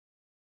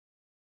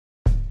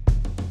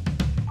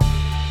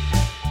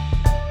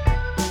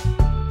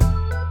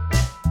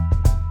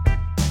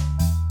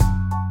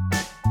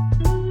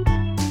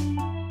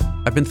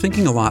I've been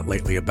thinking a lot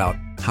lately about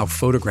how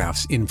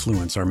photographs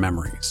influence our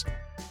memories,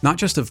 not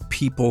just of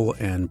people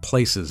and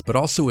places, but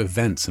also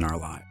events in our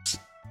lives.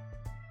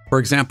 For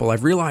example,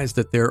 I've realized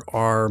that there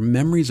are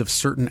memories of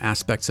certain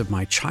aspects of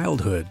my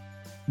childhood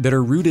that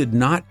are rooted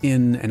not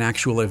in an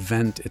actual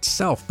event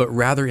itself, but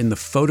rather in the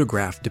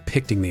photograph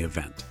depicting the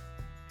event.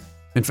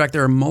 In fact,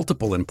 there are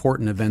multiple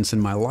important events in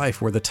my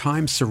life where the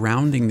time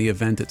surrounding the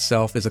event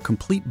itself is a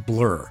complete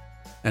blur,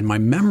 and my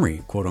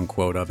memory, quote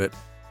unquote, of it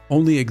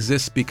only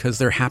exists because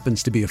there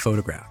happens to be a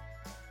photograph.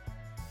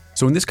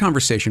 So in this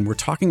conversation, we're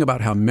talking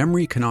about how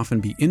memory can often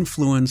be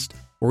influenced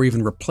or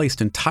even replaced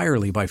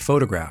entirely by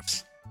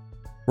photographs.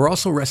 We're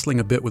also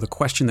wrestling a bit with a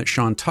question that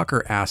Sean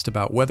Tucker asked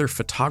about whether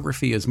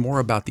photography is more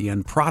about the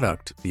end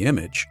product, the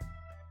image,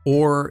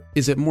 or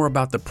is it more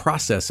about the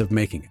process of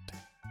making it?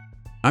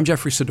 I'm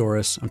Jeffrey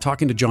Sidoris, I'm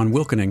talking to John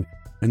Wilkening,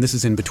 and this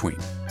is In Between.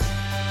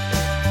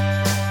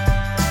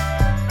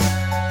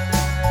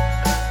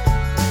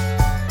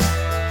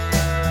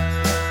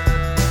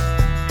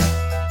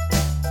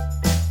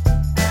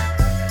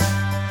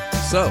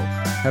 So,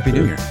 Happy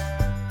New Year.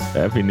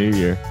 Happy New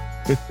Year.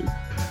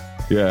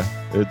 Yeah,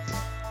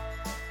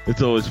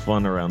 it's always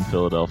fun around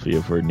Philadelphia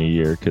for New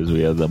Year because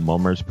we have the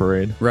Mummers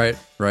Parade. Right.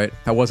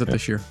 How was it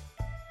this year?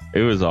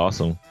 It was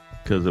awesome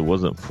because it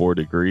wasn't 4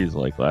 degrees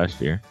like last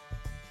year.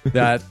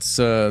 That's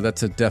a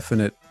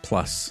definite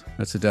plus.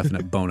 That's a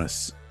definite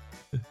bonus.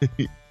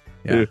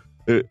 Yeah.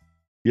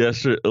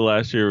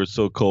 Last year was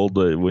so cold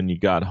that when you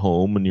got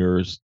home and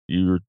you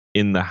were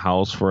in the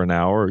house for an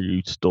hour,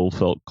 you still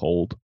felt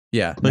cold.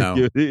 Yeah,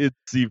 no. It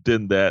seeped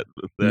in that.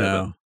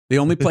 No. The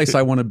only place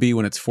I want to be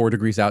when it's 4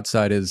 degrees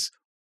outside is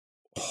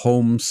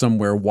home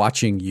somewhere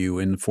watching you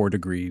in 4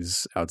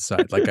 degrees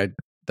outside.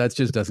 That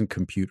just doesn't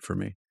compute for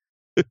me.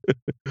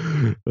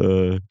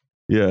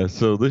 Yeah,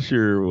 so this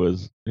year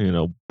was,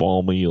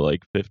 balmy,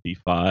 like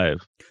 55.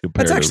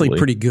 That's actually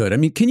pretty good. I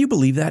mean, can you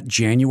believe that?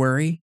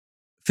 January?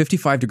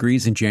 55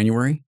 degrees in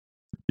January?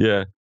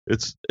 Yeah,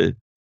 it's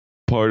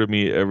part of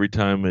me every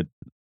time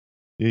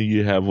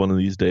you have one of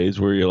these days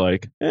where you're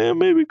like,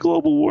 maybe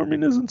global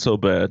warming isn't so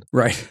bad.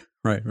 Right.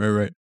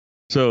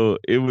 So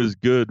it was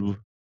good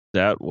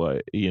that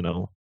way,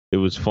 It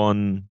was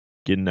fun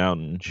getting out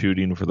and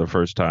shooting for the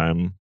first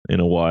time in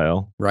a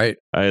while. Right.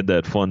 I had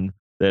that fun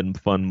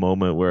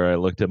moment where I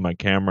looked at my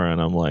camera and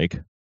I'm like,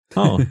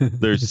 oh,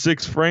 there's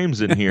 6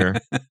 frames in here.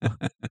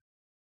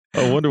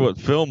 I wonder what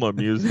film I'm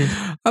using.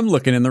 I'm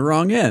looking in the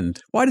wrong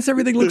end. Why does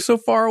everything look so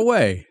far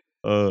away?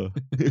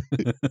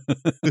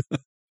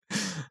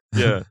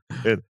 Yeah,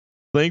 and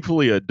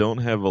thankfully I don't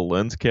have a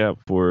lens cap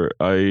for.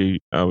 I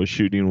was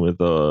shooting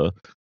with a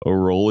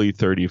Rollei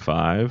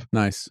 35.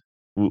 Nice.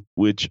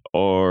 Which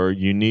are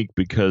unique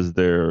because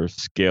they're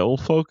scale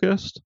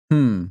focused.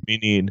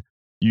 Meaning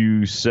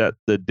you set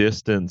the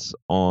distance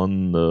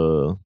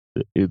on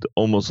it's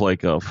almost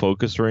like a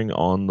focus ring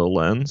on the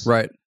lens,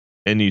 right?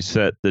 And you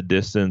set the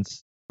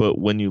distance, but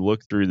when you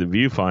look through the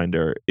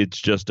viewfinder, it's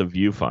just a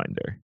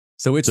viewfinder.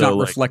 So it's not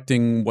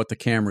reflecting what the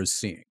camera's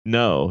seeing.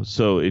 No.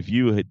 So if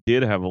you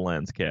did have a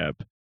lens cap,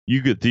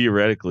 you could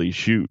theoretically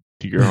shoot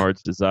to your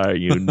heart's desire.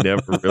 You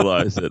never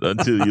realize it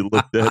until you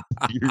looked at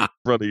your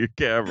front of your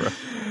camera.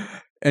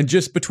 And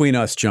just between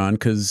us, John,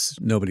 because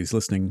nobody's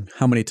listening,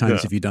 how many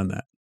times have you done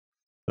that?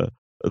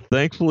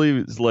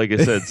 Thankfully, like I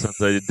said,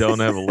 since I don't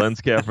have a lens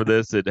cap for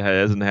this, it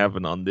hasn't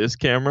happened on this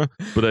camera,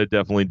 but I've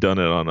definitely done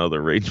it on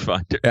other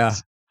rangefinders. Yeah.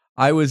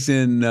 I was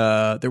in,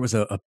 there was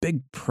a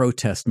big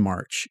protest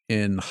march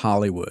in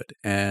Hollywood,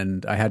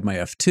 and I had my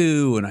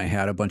F2 and I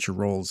had a bunch of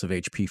rolls of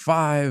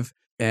HP5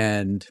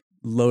 and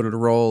loaded a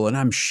roll, and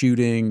I'm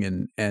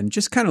shooting and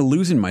just kind of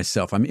losing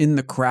myself. I'm in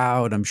the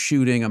crowd, I'm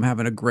shooting, I'm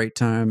having a great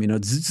time, and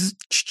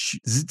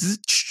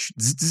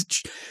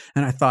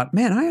I thought,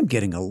 man, I am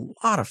getting a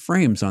lot of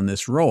frames on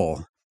this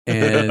roll.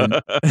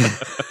 And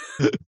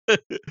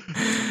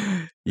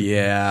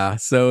yeah,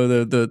 so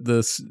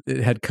the it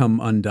had come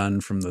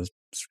undone from the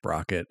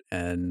sprocket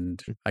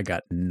and I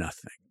got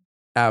nothing.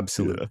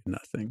 Absolutely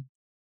nothing.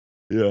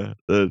 Yeah,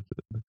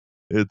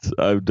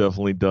 I've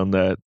definitely done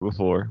that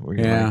before. Where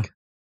you're like,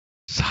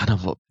 son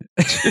of a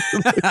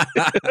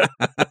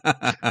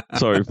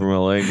sorry for my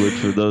language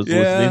for those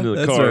listening to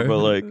the car,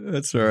 right. But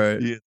that's all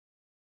right. Yeah,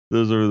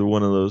 those are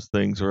one of those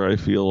things where I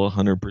feel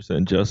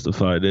 100%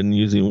 justified in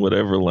using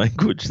whatever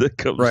language that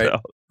comes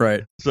out.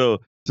 Right. So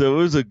it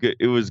was a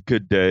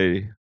good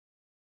day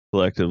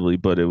collectively,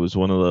 but it was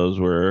one of those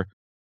where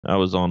I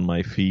was on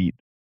my feet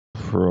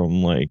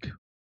from like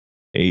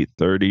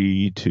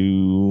 8:30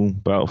 to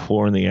about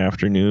 4 in the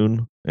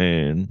afternoon,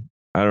 and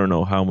I don't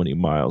know how many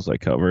miles I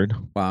covered.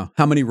 Wow.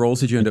 How many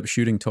rolls did you end up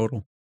shooting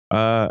total?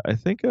 I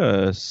think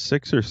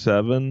 6 or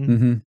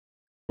 7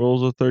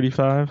 rolls of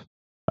 35.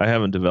 I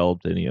haven't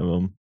developed any of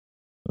them.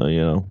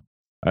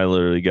 I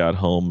literally got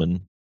home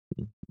and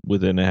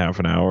within a half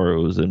an hour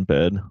it was in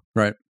bed.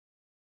 Right.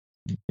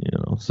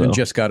 So and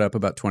just got up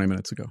about 20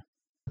 minutes ago.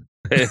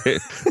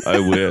 I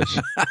wish.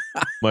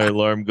 My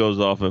alarm goes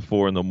off at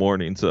 4 in the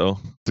morning, so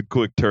it's a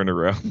quick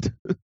turnaround.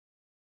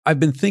 I've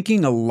been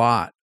thinking a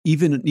lot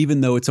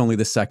even though it's only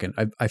the second,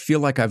 I feel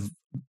like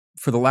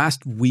for the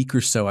last week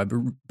or so, I've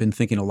been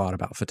thinking a lot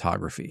about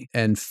photography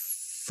and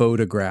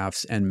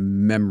photographs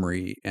and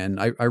memory. And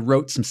I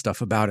wrote some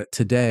stuff about it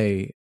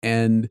today.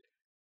 And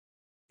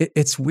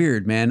it's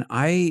weird, man.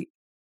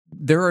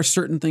 There are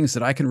certain things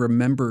that I can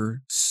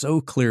remember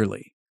so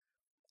clearly,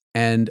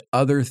 and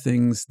other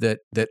things that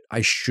I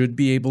should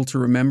be able to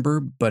remember,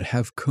 but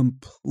have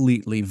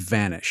completely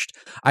vanished.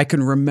 I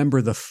can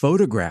remember the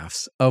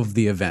photographs of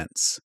the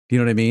events. You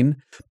know what I mean?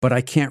 But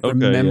I can't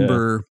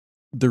remember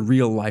the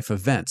real life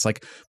events.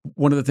 Like,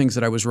 one of the things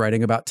that I was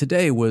writing about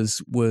today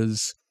was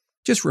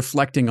just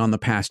reflecting on the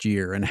past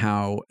year and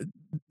how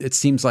it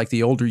seems like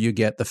the older you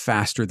get, the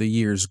faster the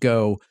years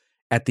go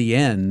at the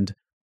end.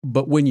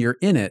 But when you're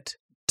in it,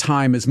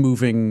 time is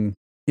moving,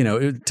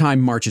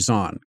 time marches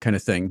on, kind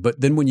of thing. But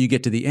then when you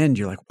get to the end,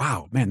 you're like,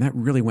 wow, man, that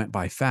really went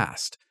by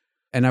fast.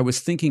 And I was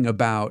thinking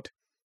about,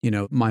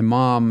 my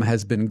mom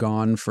has been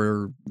gone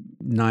for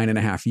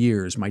 9.5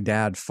 years, my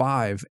dad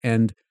 5.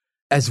 And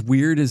as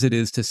weird as it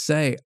is to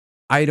say,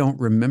 I don't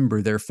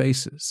remember their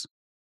faces.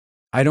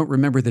 I don't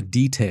remember the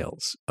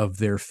details of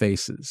their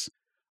faces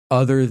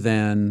other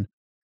than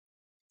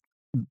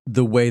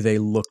the way they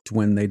looked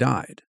when they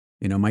died.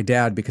 My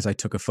dad, because I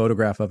took a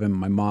photograph of him,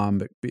 my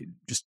mom,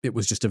 it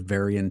was just a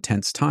very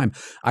intense time.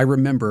 I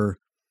remember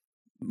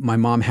my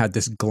mom had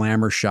this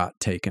glamour shot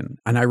taken,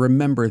 and I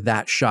remember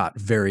that shot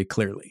very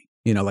clearly,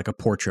 like a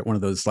portrait, one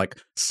of those like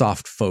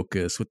soft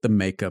focus with the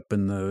makeup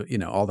and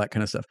the, all that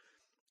kind of stuff.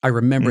 I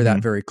remember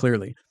that very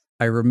clearly.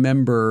 I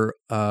remember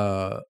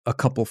a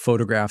couple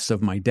photographs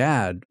of my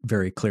dad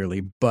very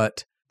clearly,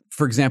 but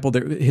for example,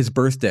 his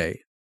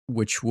birthday,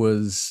 which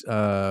was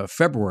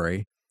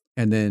February,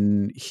 and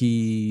then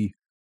he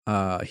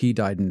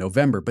died in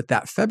November. But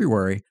that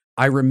February,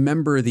 I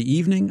remember the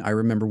evening. I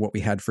remember what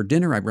we had for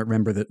dinner. I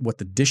remember what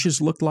the dishes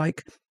looked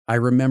like. I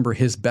remember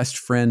his best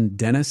friend,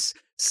 Dennis,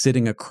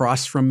 sitting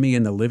across from me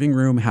in the living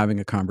room having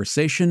a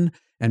conversation,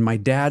 and my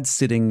dad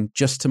sitting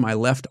just to my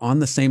left on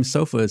the same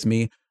sofa as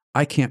me.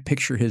 I can't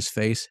picture his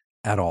face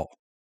at all.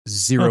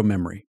 Zero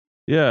memory.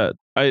 Yeah,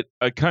 I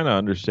kind of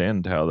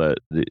understand I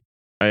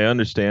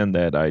understand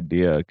that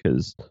idea,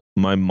 because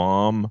my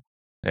mom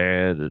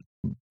had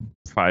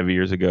 5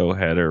 years ago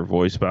had her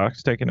voice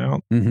box taken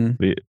out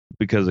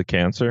because of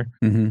cancer.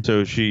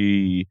 So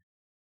she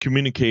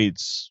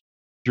communicates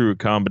through a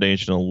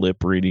combination of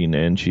lip reading,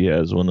 and she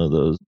has one of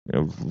those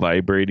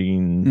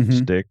vibrating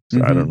sticks.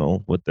 I don't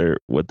know what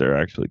they're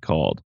actually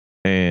called.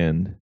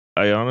 And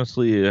I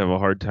honestly have a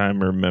hard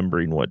time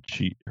remembering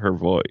her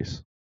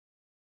voice.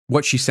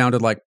 What she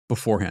sounded like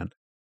beforehand.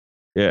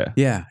 Yeah.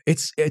 Yeah.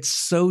 It's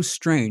so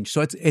strange.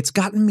 So it's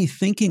gotten me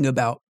thinking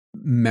about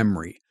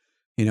memory,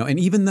 and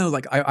even though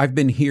like I've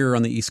been here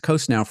on the East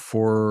Coast now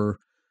for,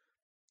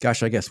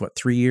 gosh, I guess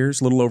 3 years,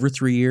 a little over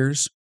 3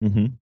 years.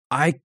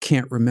 I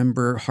can't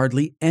remember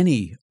hardly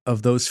any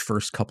of those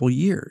first couple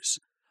years.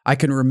 I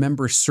can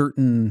remember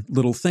certain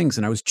little things.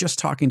 And I was just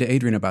talking to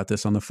Adrian about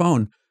this on the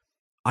phone.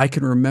 I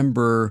can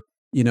remember,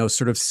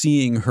 sort of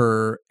seeing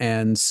her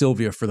and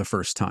Sylvia for the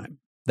first time,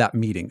 that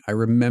meeting. I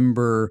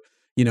remember,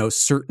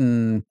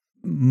 certain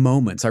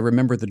moments. I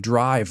remember the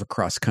drive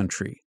across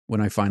country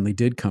when I finally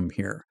did come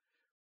here.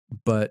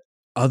 But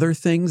other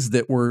things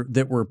that were,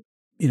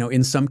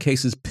 in some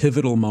cases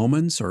pivotal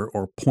moments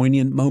or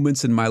poignant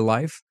moments in my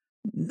life,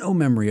 no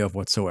memory of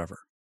whatsoever.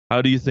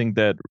 How do you think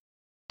that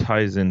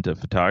ties into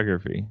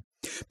photography?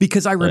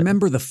 Because I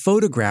remember the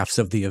photographs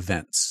of the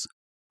events.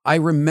 I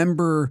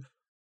remember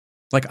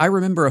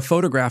a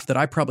photograph that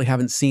I probably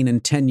haven't seen in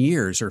 10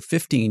 years or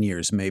 15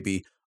 years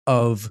maybe,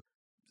 of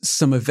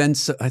some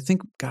events. I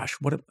think, gosh,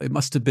 it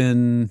must have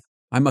been,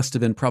 I must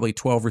have been probably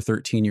 12 or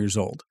 13 years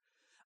old.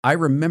 I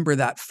remember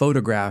that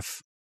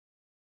photograph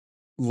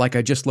like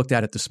I just looked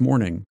at it this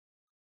morning,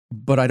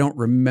 but I don't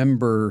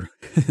remember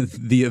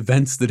the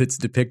events that it's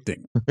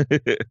depicting.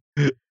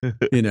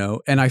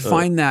 And I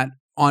find that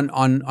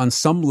on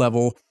some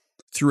level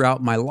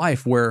throughout my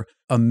life, where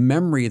a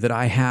memory that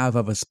I have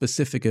of a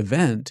specific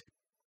event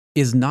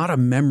is not a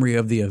memory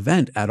of the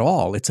event at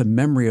all. It's a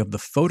memory of the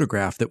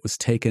photograph that was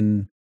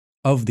taken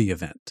of the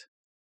event,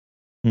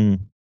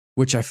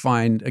 which I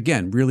find,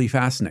 again, really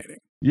fascinating.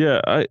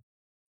 Yeah,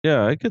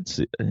 I could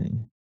see.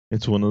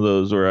 It's one of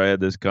those where I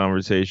had this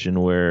conversation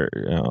where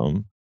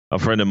a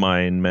friend of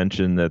mine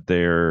mentioned that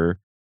they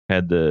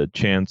had the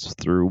chance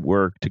through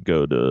work to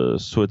go to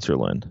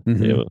Switzerland.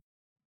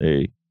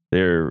 They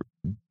have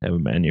a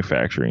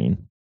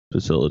manufacturing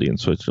facility in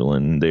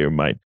Switzerland.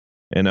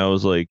 And I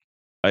was like,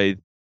 I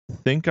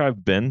think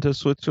I've been to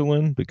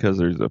Switzerland because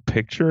there's a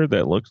picture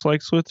that looks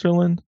like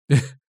Switzerland,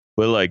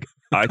 but like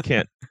I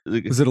can't.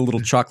 Was it a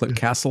little chocolate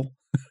castle?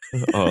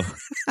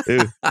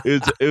 It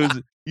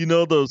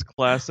was those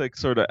classic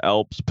sort of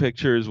Alps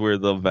pictures where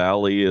the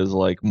valley is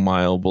like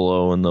mile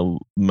below and the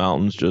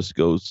mountains just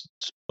goes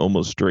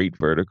almost straight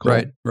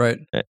vertical. Right.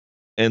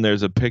 And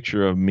there's a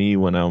picture of me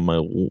when I'm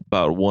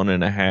about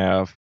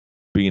 1.5,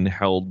 being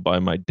held by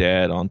my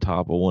dad on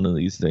top of one of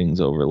these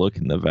things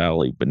overlooking the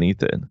valley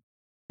beneath it.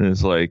 And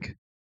it's like,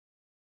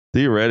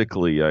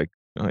 theoretically,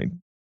 I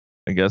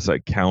guess I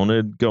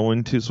counted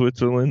going to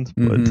Switzerland,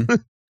 but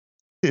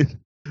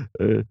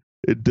Mm-hmm.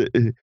 it,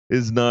 it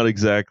is not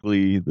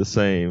exactly the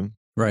same.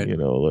 Right.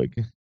 Like,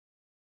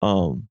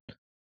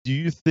 do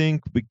you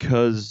think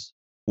because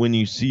when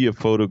you see a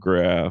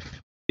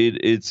photograph,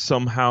 it's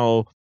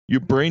somehow your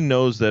brain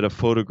knows that a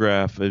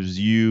photograph is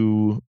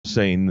you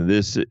saying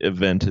this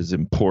event is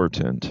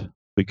important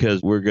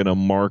because we're going to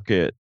mark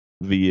it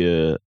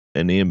via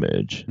an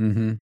image.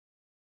 Mm-hmm.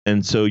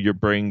 And so your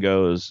brain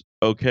goes,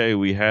 okay,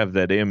 we have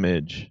that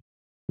image.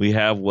 We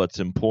have what's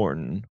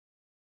important.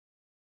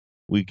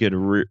 We could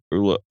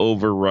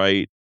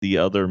overwrite the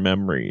other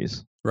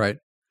memories. Right.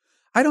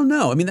 I don't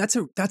know. I mean, that's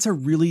a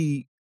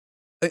really,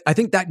 I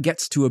think that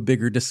gets to a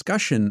bigger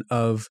discussion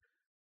of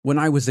when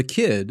I was a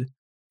kid,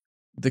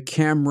 the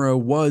camera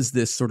was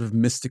this sort of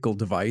mystical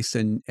device,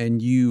 and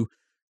you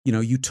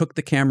took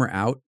the camera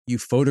out, you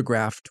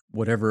photographed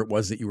whatever it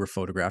was that you were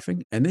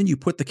photographing, and then you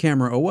put the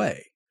camera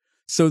away.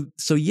 So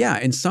yeah,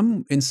 in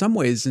some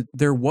ways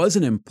there was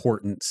an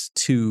importance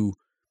to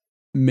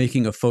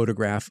making a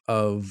photograph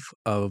of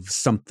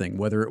something,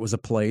 whether it was a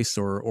place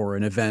or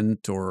an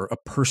event or a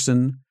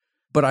person.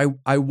 But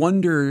I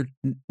wonder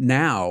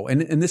now,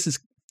 and this is,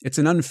 it's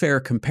an unfair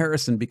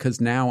comparison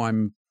because now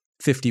I'm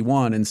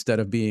 51 instead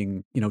of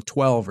being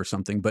 12 or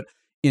something. But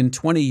in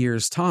 20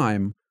 years'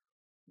 time,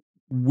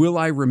 will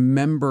I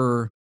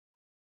remember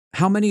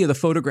how many of the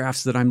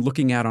photographs that I'm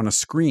looking at on a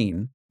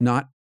screen,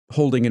 not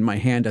holding in my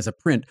hand as a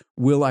print,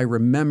 will I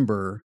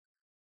remember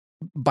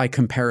by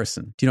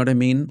comparison? Do you know what I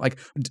mean? Like,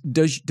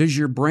 does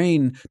your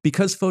brain,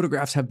 because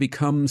photographs have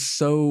become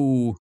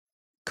so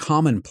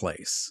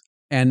commonplace,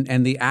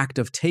 and the act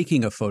of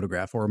taking a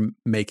photograph or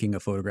making a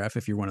photograph,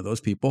 if you're one of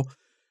those people,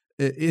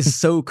 is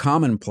so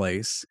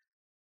commonplace,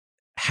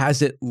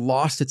 has it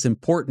lost its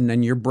importance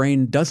and your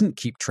brain doesn't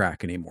keep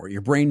track anymore?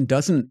 Your brain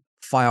doesn't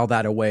file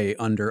that away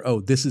under,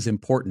 oh, this is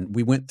important,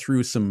 we went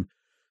through some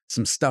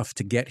stuff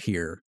to get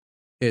here.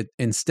 It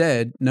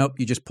instead, nope,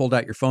 you just pulled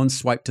out your phone,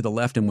 swiped to the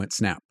left, and went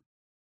snap.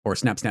 Or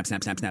snap, snap,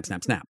 snap, snap, snap,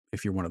 snap, snap,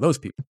 if you're one of those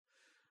people.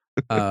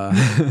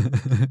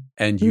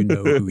 And you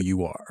know who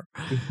you are.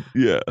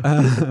 Yeah.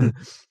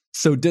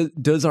 So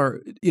does our,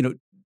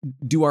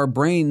 do our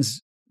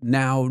brains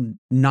now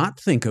not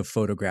think of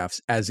photographs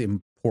as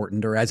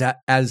important or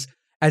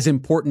as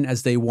important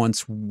as they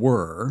once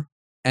were?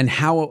 And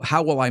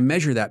how will I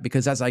measure that?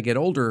 Because as I get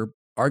older,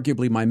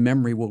 arguably my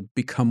memory will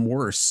become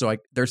worse. So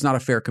there's not a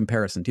fair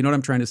comparison. Do you know what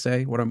I'm trying to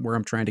say? Where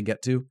I'm trying to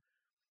get to?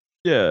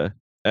 Yeah.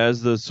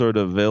 As the sort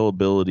of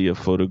availability of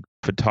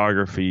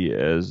photography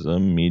as a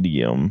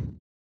medium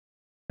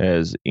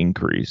has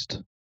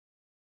increased,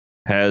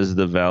 has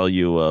the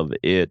value of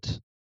it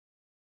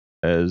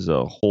as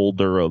a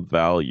holder of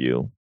value,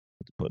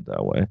 let's put it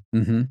that way,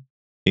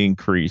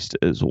 increased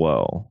as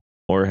well?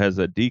 Or has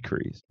that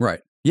decreased?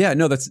 Right. Yeah,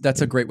 no,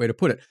 that's a great way to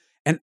put it.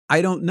 And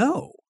I don't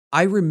know.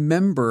 I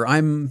remember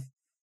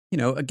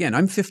again,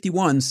 I'm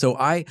 51, so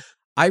I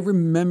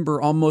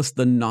remember almost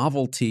the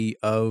novelty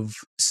of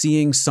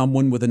seeing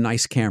someone with a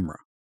nice camera.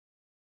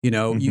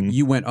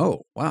 You went,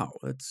 oh, wow,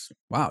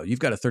 you've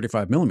got a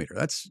 35 millimeter.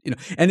 That's,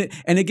 and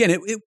again,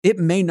 it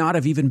may not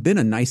have even been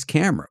a nice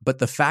camera, but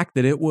the fact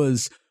that it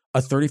was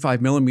a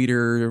 35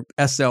 millimeter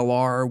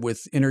SLR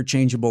with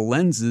interchangeable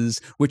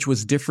lenses, which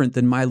was different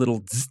than my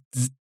little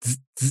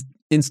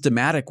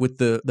Instamatic with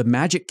the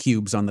magic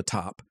cubes on the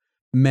top,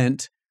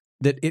 meant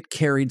that it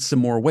carried some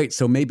more weight.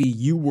 So maybe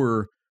you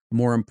were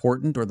more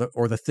important,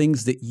 or the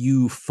things that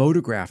you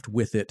photographed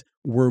with it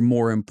were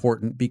more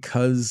important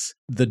because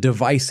the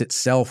device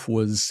itself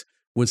was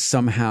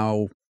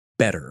somehow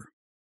better,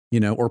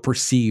 or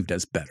perceived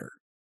as better.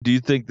 Do you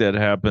think that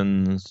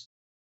happens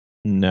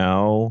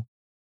now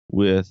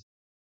with,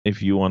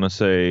 if you want to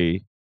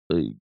say,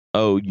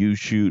 oh, you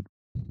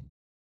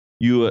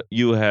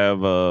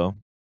have a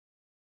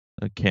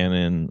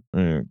Canon,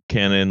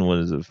 what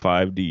is it,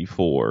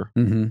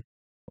 5D4,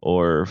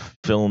 or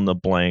fill in the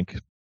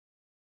blank,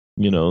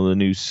 the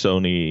new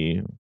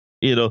Sony,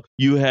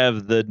 you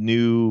have the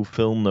new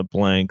fill in the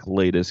blank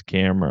latest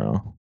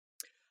camera?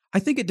 I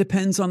think it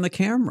depends on the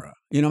camera.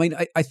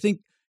 I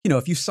think,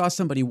 if you saw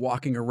somebody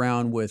walking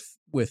around with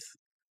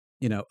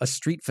a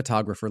street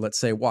photographer, let's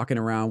say, walking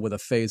around with a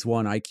Phase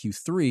 1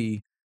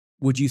 IQ3,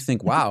 would you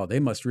think, wow, they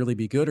must really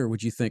be good? Or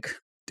would you think,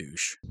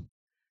 douche?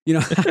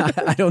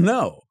 I don't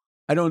know.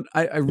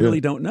 I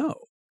really don't know.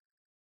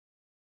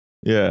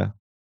 Yeah.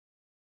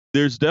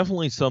 There's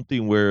definitely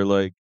something where,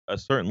 like, a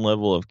certain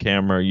level of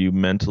camera, you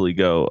mentally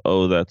go,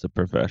 oh, that's a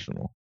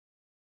professional.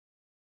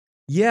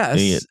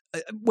 Yes.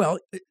 Well,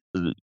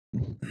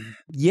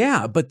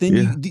 yeah, but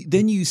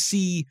then you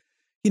see,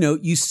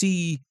 you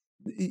see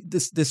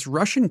this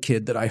Russian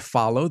kid that I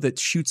follow that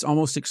shoots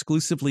almost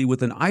exclusively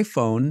with an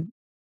iPhone,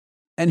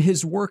 and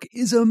his work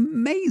is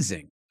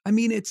amazing. I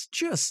mean, it's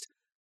just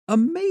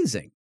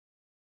amazing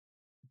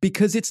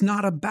because it's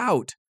not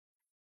about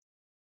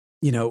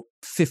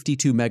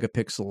 52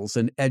 megapixels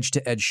and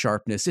edge-to-edge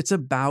sharpness. It's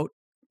about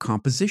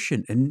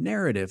composition and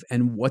narrative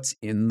and what's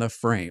in the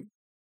frame.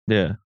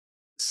 Yeah.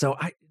 So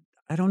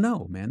I don't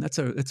know, man.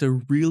 It's a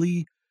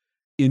really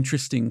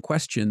interesting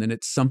question, and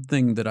it's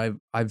something that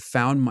I've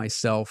found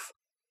myself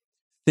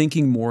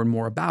thinking more and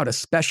more about,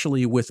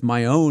 especially with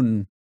my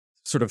own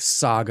sort of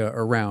saga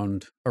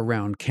around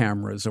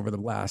cameras over the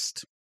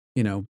last,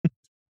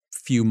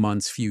 few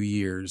months, few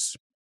years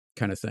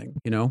kind of thing,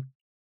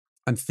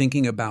 I'm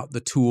thinking about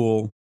the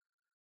tool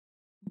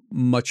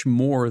much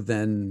more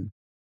than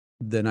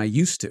I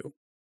used to.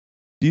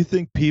 Do you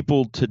think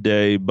people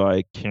today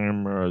buy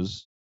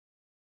cameras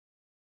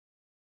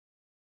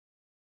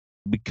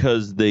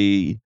because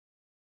they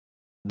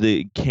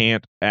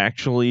can't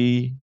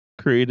actually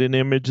create an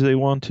image they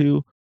want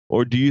to?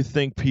 Or do you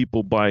think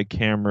people buy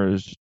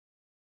cameras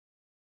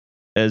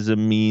as a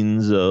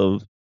means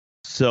of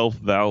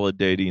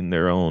self-validating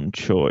their own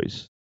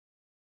choice?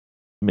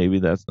 Maybe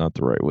that's not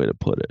the right way to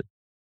put it.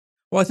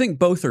 Well, I think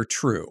both are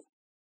true.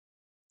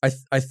 I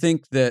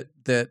think that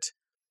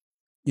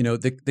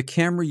the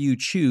camera you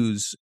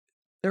choose,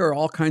 there are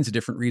all kinds of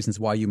different reasons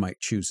why you might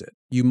choose it.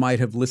 You might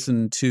have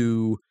listened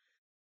to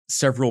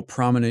several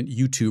prominent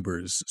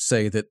YouTubers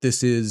say that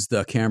this is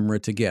the camera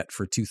to get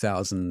for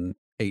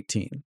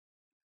 2018.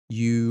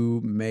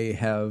 You may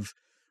have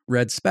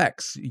read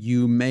specs.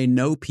 You may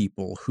know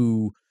people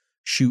who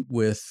shoot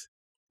with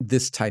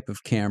this type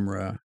of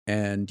camera,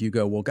 and you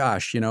go, well,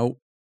 gosh,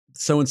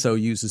 so-and-so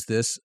uses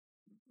this,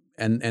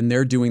 and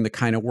they're doing the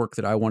kind of work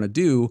that I want to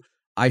do.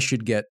 I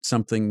should get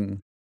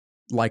something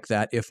like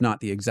that, if not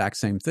the exact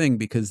same thing,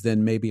 because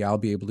then maybe I'll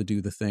be able to do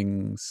the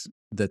things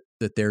that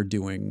they're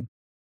doing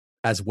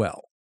as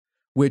well,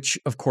 which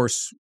of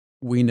course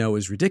we know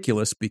is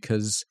ridiculous,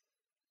 because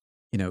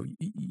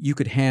you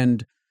could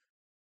hand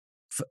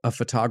a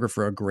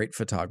photographer, a great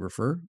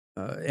photographer,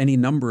 any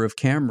number of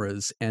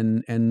cameras,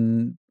 and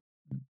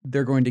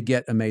they're going to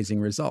get amazing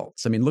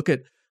results. I mean, look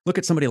at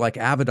somebody like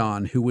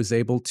Avedon, who was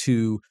able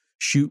to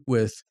shoot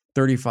with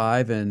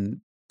 35 and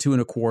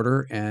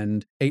 2.25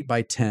 and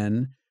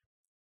 8x10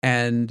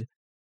 and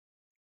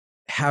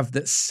have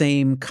the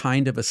same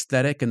kind of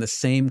aesthetic and the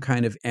same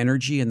kind of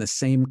energy and the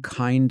same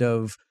kind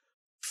of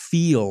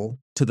feel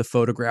to the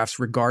photographs,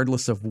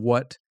 regardless of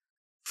what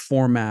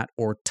format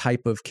or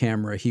type of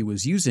camera he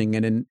was using.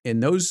 And in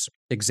those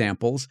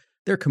examples,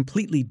 they're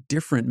completely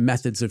different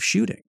methods of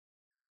shooting,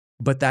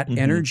 but that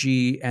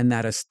energy and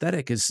that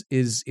aesthetic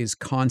is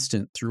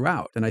constant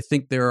throughout. And I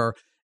think there are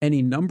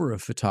any number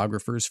of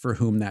photographers for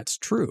whom that's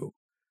true.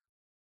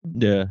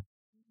 Yeah.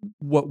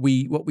 What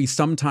we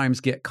sometimes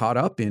get caught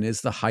up in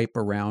is the hype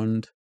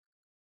around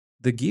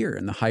the gear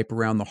and the hype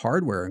around the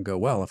hardware, and go,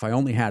 well, if I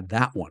only had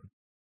that one,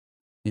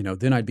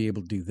 then I'd be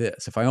able to do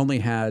this. If I only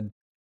had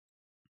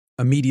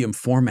a medium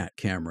format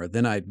camera,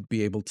 then I'd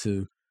be able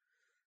to,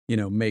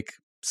 make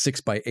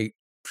 6x8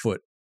 foot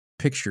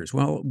pictures.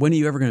 Well, when are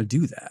you ever going to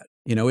do that?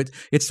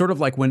 It's sort of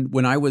like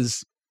when I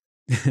was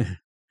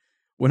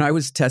when I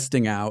was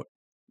testing out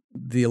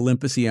the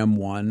Olympus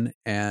EM1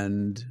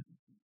 and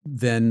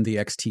then the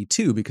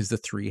XT2, because the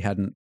 3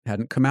 hadn't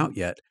come out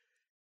yet.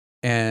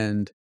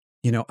 And,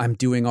 I'm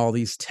doing all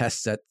these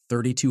tests at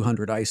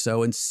 3200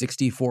 ISO and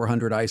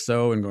 6400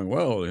 ISO and going,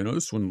 well,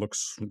 this one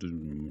looks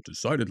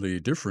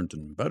decidedly different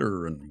and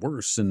better and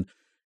worse.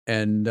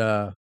 And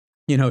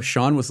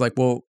Sean was like,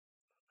 well,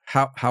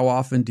 how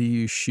often do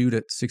you shoot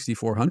at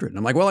 6400? And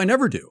I'm like, well, I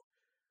never do.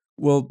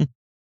 Well,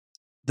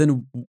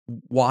 then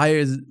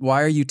why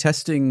are you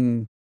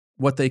testing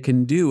what they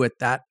can do at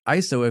that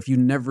ISO if you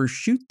never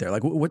shoot there?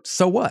 Like,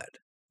 so what?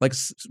 Like,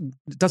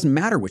 it doesn't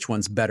matter which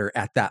one's better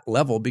at that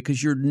level,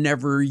 because you're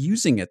never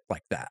using it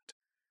like that.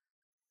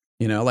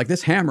 Like,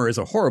 this hammer is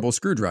a horrible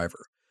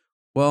screwdriver.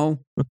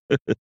 Well,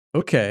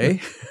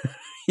 okay.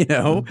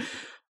 And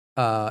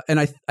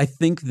I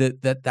think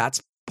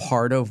that's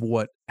part of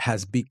what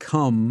has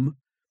become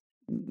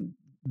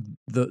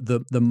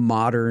the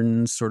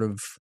modern sort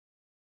of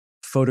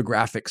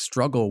photographic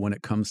struggle when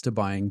it comes to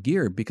buying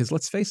gear. Because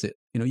let's face it,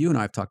 you and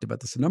I have talked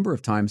about this a number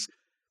of times.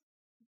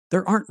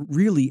 There aren't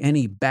really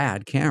any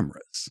bad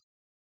cameras.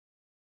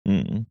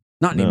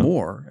 Not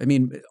anymore. I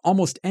mean,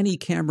 almost any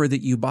camera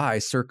that you buy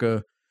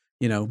circa,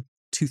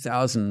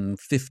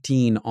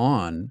 2015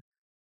 on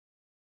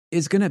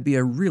is going to be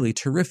a really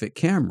terrific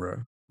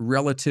camera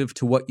relative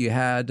to what you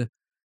had,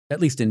 at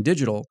least in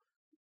digital,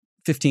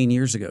 15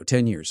 years ago,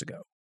 10 years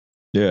ago.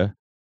 Yeah.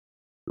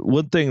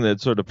 One thing that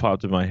sort of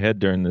popped in my head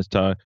during this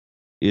talk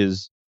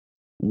is,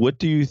 what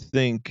do you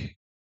think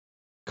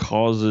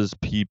causes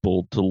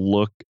people to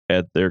look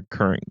at their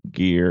current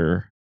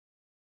gear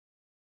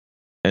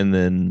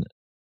and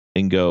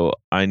go,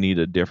 I need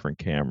a different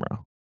camera?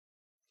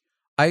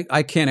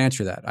 I can't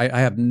answer that. I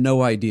have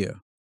no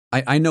idea.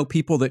 I know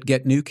people that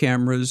get new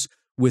cameras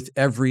with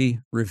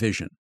every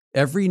revision.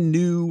 Every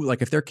new,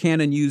 like, if they're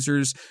Canon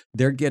users,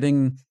 they're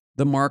getting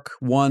the Mark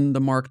I, the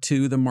Mark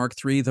II, the Mark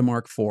III, the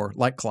Mark IV,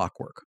 like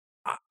clockwork.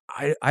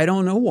 I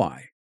don't know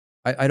why.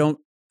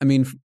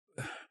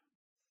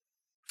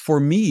 For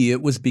me,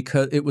 it was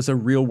because it was a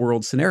real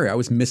world scenario. I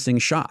was missing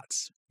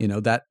shots.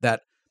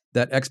 That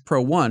X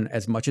Pro 1,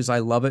 as much as I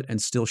love it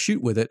and still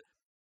shoot with it,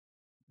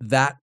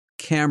 that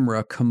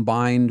camera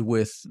combined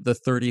with the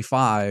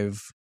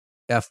 35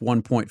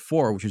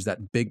 f1.4, which is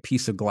that big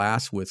piece of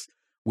glass with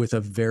a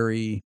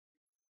very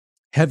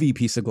heavy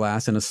piece of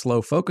glass and a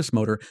slow focus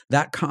motor,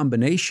 that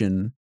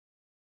combination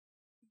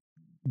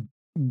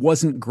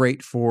wasn't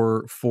great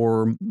for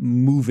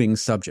moving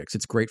subjects.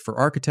 It's great for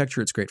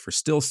architecture. It's great for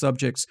still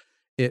subjects.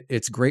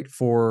 It's great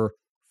for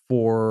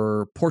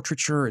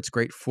portraiture. It's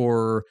great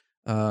for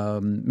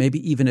maybe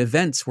even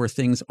events where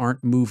things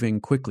aren't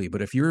moving quickly.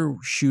 But if you're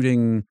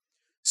shooting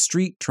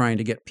street, trying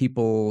to get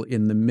people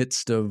in the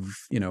midst of,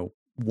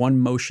 one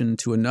motion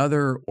to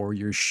another, or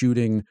you're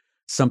shooting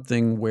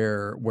something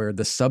where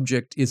the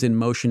subject is in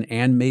motion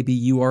and maybe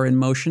you are in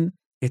motion,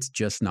 it's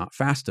just not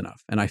fast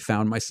enough. And I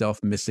found myself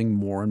missing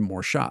more and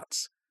more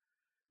shots.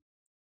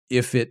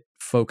 If it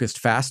focused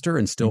faster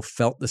and still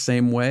felt the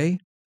same way,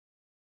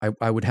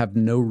 I would have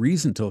no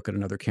reason to look at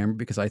another camera,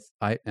 because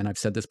and I've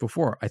said this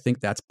before, I think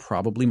that's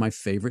probably my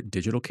favorite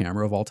digital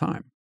camera of all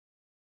time.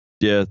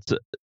 Yeah.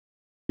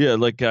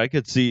 Like I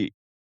could see,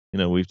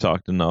 we've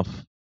talked enough.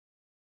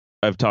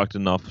 I've talked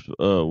enough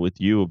with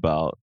you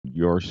about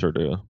your sort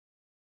of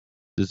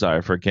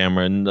desire for a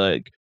camera, and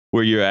like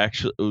where you're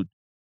actually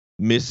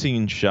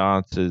missing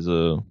shots is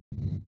 100%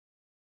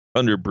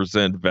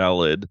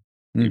 valid,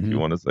 if you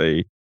want to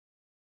say,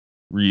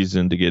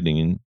 reason to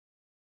getting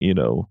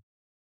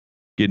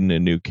a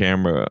new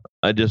camera.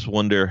 I just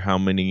wonder how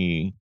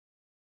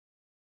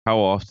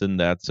often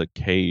that's a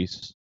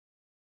case,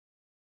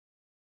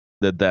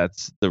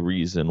 that's the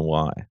reason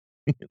why.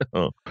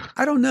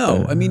 I don't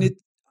know. I mean,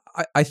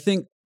 I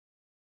think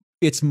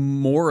it's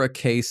more a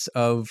case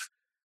of,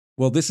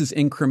 well, this is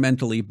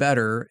incrementally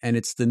better and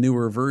it's the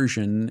newer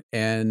version,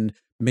 and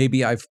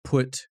maybe I've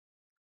put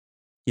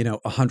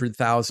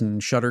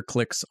 100,000 shutter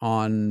clicks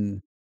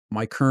on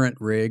my current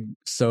rig,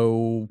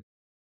 so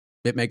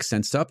it makes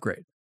sense to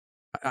upgrade.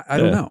 I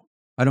don't know.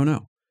 I don't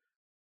know.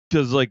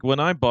 Because like when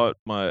I bought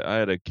I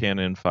had a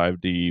Canon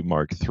 5D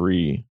Mark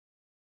III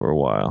for a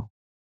while,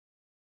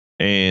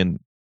 and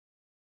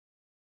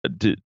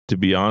to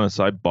be honest,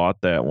 I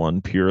bought that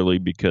one purely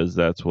because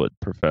that's what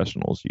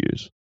professionals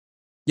use.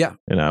 Yeah.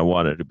 And I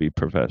wanted to be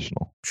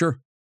professional.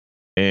 Sure.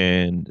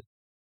 And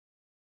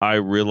I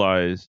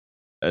realized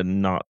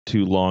not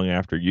too long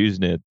after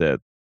using it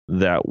that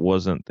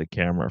wasn't the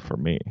camera for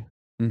me.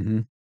 Mm-hmm.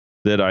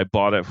 That I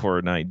bought it for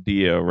an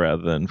idea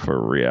rather than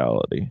for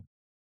reality.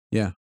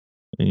 Yeah.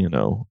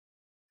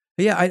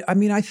 Yeah, I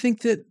mean, I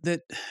think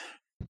that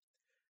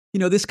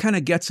this kind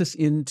of gets us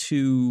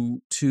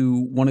into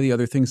one of the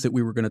other things that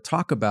we were going to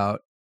talk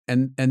about,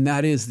 and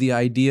that is the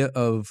idea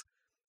of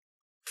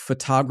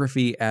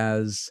photography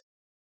as,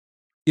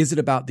 is it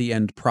about the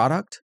end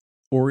product,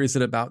 or is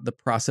it about the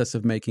process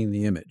of making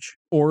the image,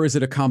 or is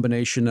it a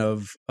combination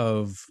of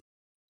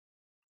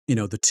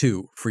the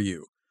two for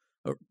you?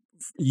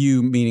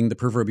 You meaning the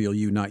proverbial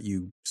you, not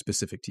you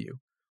specific to you,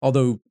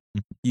 although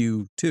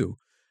you too.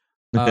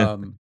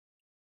 And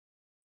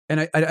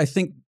I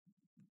think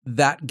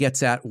that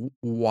gets at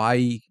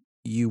why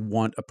you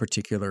want a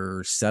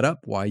particular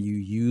setup, why you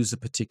use a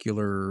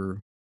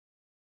particular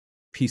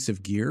piece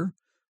of gear.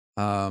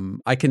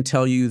 I can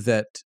tell you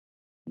that,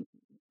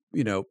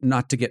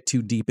 not to get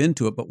too deep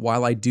into it, but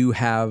while I do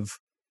have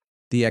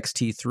the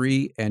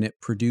X-T3 and it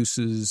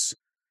produces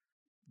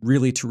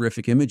really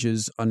terrific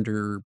images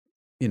under,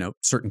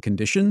 certain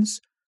conditions,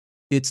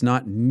 it's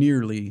not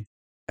nearly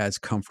as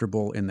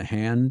comfortable in the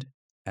hand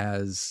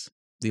as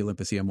the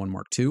Olympus EM1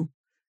 Mark II.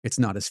 It's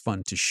not as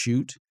fun to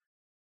shoot.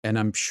 And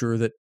I'm sure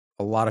that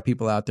a lot of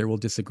people out there will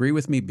disagree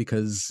with me,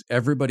 because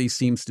everybody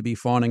seems to be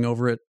fawning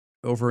over it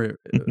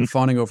and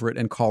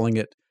calling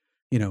it,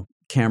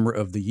 camera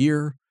of the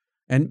year.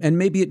 And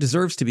maybe it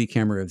deserves to be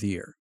camera of the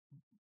year.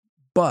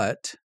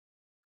 But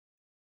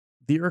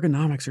the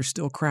ergonomics are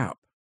still crap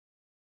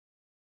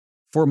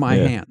for my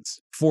hands,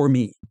 for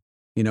me,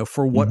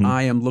 for what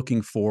I am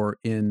looking for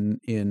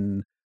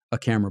in a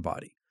camera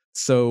body.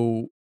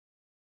 So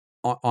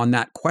on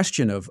that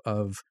question of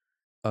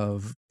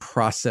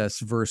process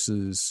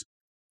versus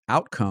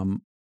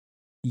outcome,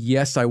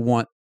 yes, I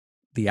want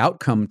the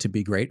outcome to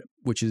be great,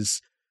 which is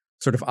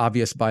sort of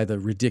obvious by the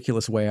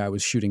ridiculous way I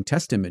was shooting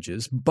test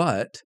images.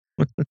 But,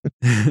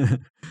 I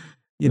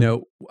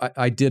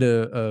did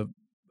a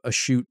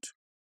shoot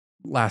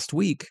last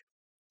week,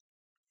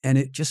 and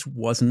it just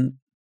wasn't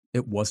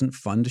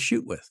fun to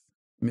shoot with.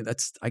 I mean,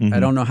 I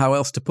don't know how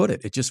else to put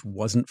it. It just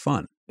wasn't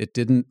fun. It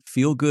didn't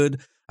feel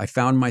good. I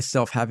found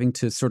myself having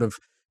to sort of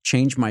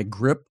change my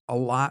grip a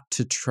lot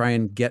to try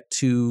and get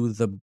to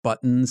the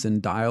buttons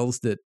and dials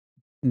that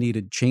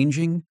needed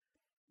changing.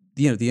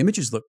 The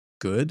images look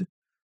good,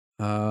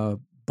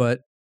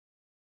 but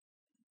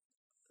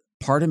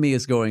part of me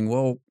is going,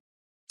 well,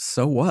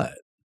 so what?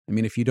 I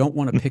mean, if you don't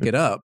want to pick it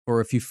up, or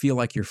if you feel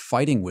like you're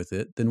fighting with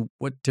it, then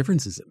what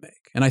difference does it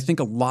make? And I think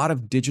a lot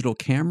of digital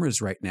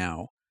cameras right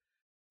now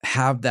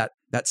have that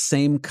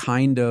same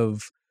kind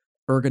of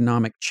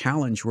ergonomic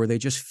challenge, where they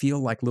just feel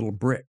like little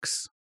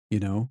bricks.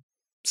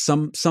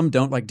 Some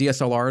don't. Like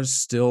DSLRs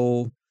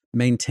still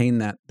maintain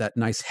that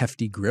nice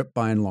hefty grip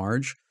by and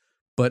large,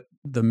 But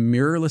the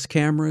mirrorless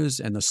cameras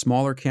and the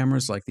smaller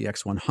cameras like the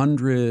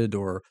X100,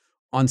 or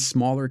on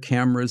smaller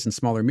cameras and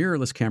smaller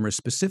mirrorless cameras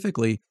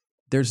specifically,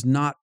 there's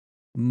not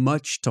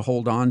much to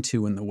hold on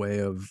to in the way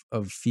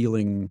of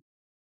feeling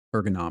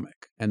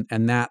ergonomic.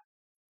 And that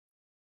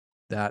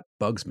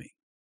bugs me,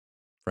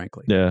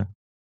 frankly. Yeah.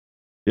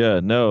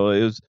 Yeah, no,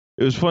 it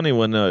was funny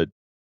when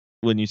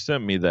you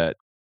sent me that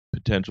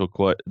potential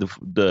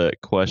the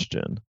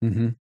question.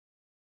 Mm-hmm.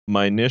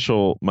 My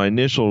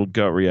initial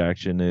gut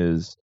reaction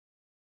is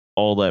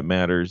all that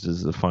matters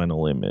is the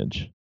final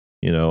image.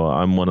 You know,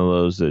 I'm one of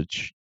those that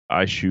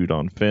I shoot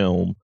on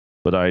film,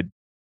 but I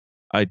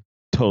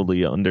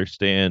totally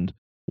understand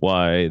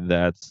why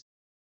that's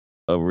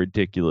a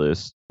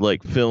ridiculous,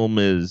 like, film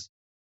is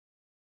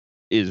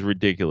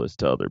ridiculous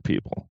to other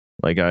people.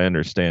 Like, I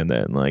understand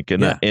that, and like,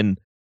 Yeah.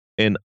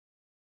 and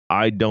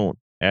I don't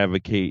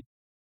advocate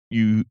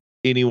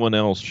anyone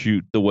else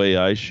shoot the way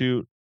I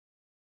shoot,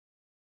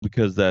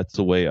 because that's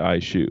the way I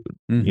shoot.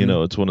 Mm-hmm. You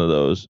know, it's one of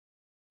those.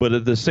 But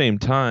at the same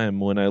time,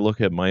 when I look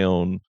at my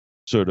own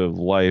sort of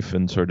life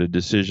and sort of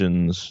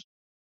decisions,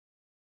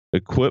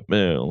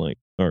 equipment, like,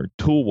 or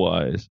tool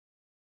wise,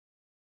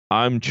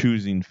 I'm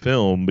choosing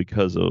film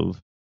because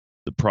of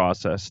the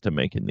process to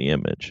making the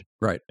image.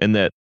 Right. And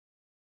that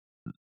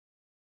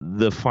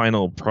the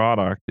final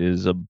product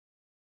is a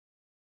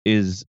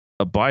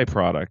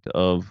byproduct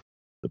of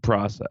the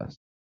process.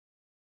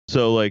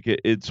 So like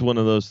it's one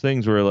of those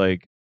things where,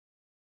 like,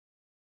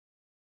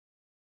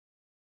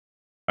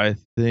 I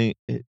think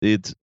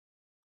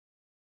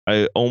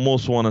I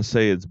almost want to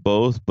say it's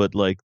both, but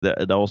like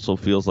that it also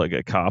feels like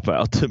a cop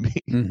out to me.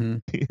 Mm-hmm.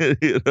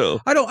 You know,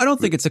 I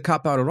don't think it's a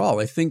cop out at all.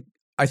 I think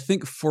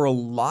for a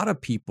lot of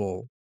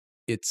people,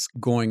 it's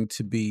going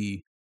to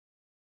be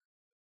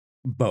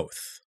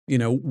both, you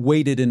know,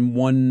 weighted in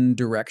one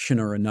direction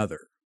or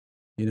another,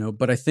 you know.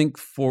 But I think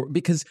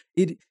because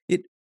it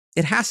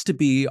has to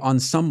be, on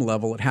some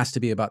level, it has to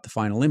be about the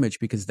final image,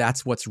 because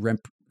that's what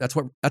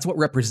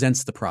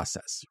represents the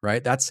process,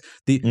 right? That's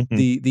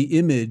the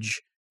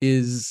image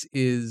is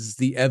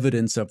the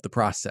evidence of the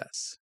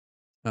process.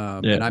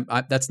 And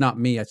that's not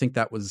me. I think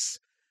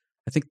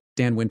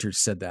Dan Winters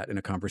said that in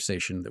a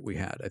conversation that we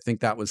had. I think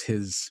that was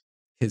his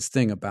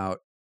thing about,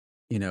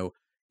 you know,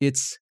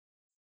 it's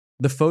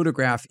the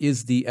photograph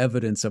is the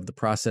evidence of the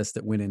process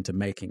that went into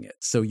making it.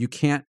 So you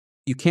can't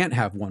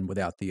have one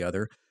without the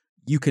other.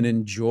 You can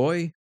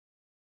enjoy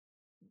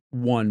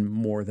one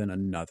more than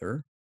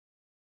another.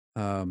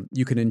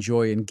 You can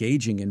enjoy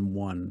engaging in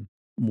one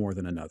more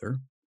than another.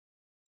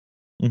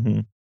 Mm-hmm.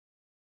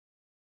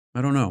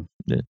 I don't know.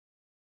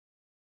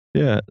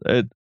 Yeah.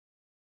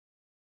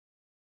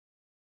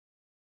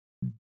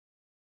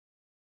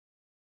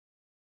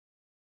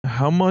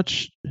 How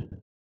much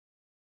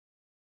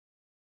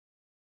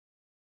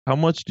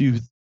do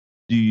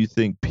you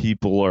think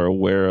people are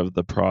aware of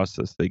the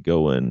process they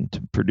go in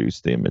to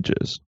produce the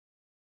images?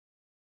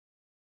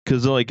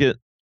 Because like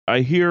I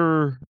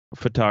hear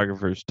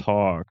photographers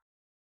talk,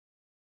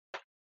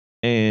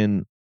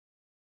 and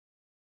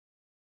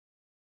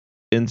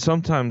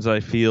sometimes I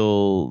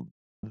feel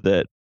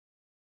that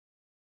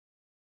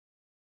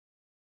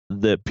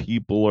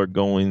people are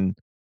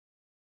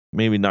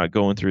maybe not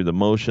going through the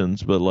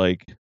motions, but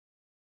like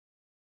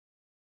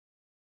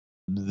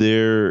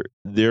their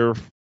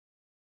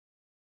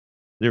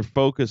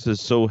focus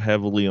is so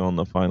heavily on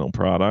the final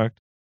product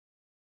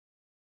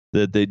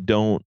that they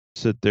don't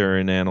sit there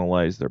and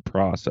analyze their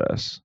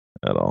process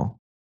at all.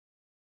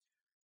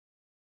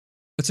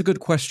 That's a good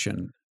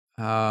question.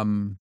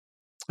 And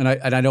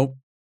I don't,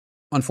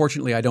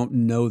 unfortunately, I don't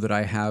know that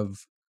I have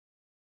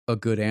a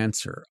good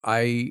answer.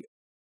 I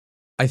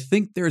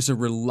think there's a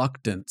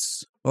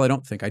reluctance. Well,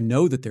 I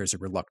know that there's a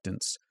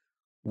reluctance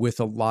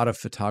with a lot of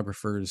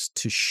photographers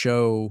to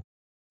show,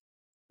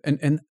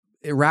 and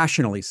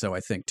irrationally so, I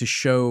think, to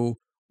show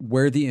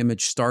where the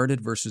image started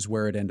versus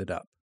where it ended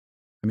up.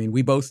 I mean,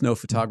 we both know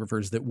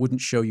photographers that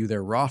wouldn't show you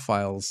their raw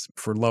files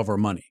for love or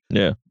money.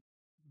 Yeah.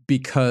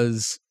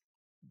 Because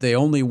they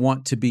only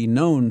want to be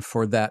known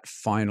for that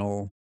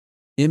final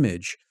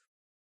image.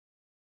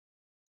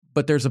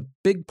 But there's a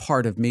big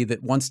part of me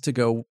that wants to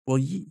go, well,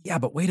 yeah,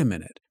 but wait a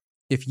minute.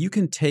 If you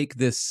can take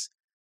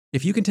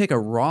a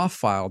raw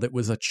file that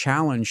was a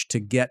challenge to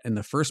get in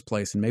the first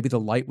place, and maybe the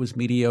light was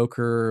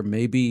mediocre,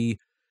 maybe,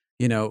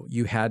 you know,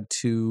 you had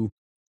to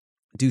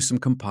do some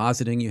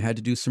compositing, you had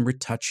to do some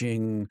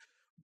retouching,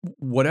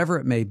 whatever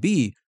it may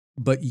be,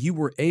 but you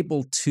were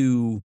able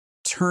to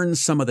turn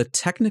some of the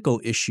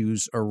technical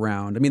issues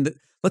around. I mean,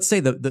 let's say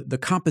the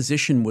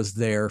composition was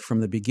there from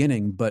the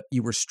beginning, but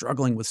you were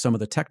struggling with some of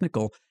the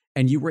technical,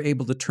 and you were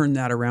able to turn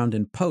that around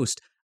in post.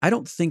 I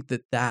don't think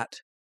that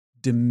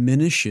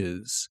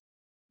diminishes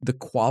the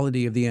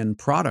quality of the end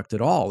product at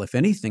all. If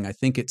anything, I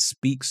think it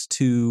speaks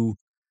to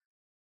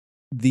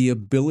the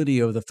ability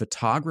of the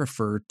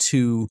photographer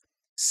to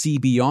see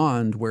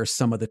beyond where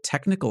some of the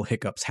technical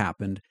hiccups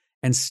happened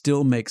and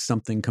still make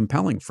something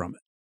compelling from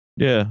it.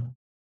 Yeah.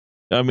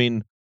 I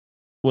mean,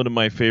 one of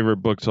my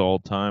favorite books of all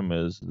time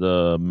is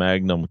the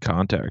Magnum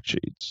Contact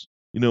Sheets.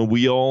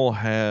 we all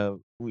have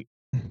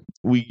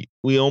we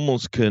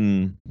almost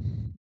can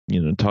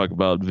talk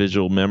about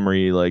visual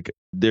memory. Like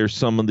there's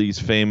some of these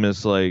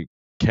famous like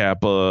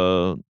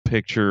Kappa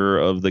picture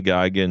of the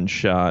guy getting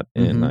shot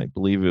in, I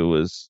believe it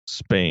was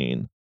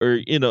Spain, or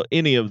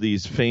any of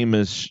these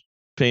famous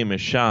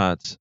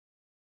shots,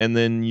 and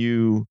then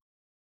you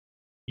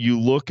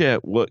look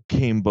at what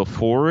came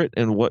before it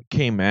and what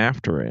came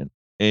after it,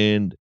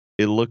 and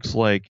it looks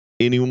like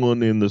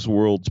anyone in this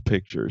world's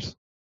pictures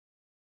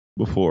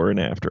before and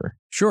after.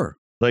 Sure.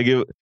 Like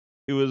it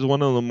was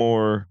one of the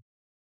more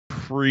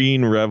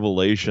freeing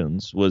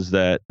revelations, was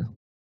that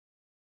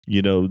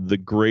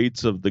the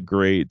greats of the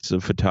greats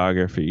of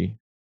photography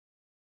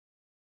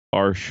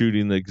are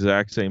shooting the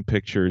exact same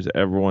pictures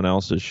everyone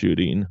else is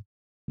shooting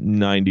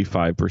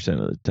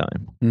 95% of the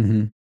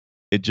time.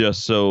 It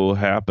just so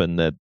happened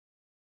that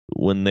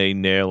when they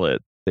nail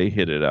it, they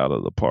hit it out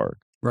of the park.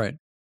 Right.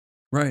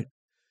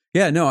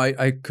 Yeah, no,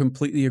 I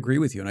completely agree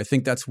with you. And I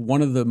think that's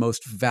one of the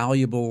most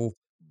valuable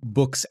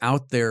books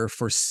out there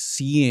for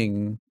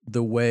seeing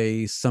the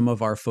way some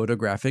of our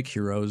photographic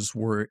heroes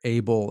were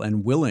able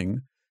and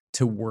willing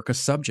to work a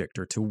subject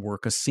or to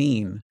work a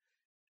scene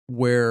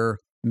where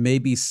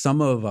maybe some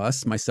of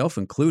us, myself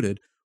included,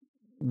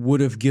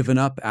 would have given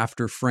up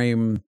after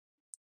frame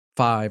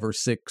 5 or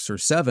 6 or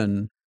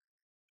 7.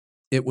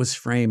 It was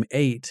frame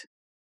 8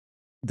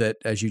 that,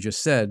 as you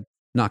just said,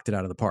 knocked it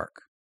out of the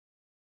park.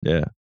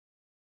 Yeah.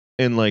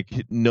 And like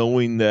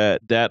knowing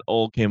that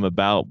all came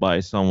about by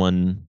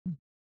someone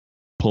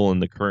pulling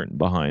the curtain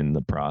behind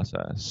the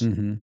process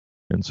and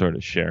sort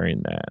of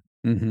sharing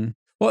that.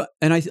 Well,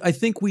 and I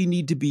think we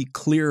need to be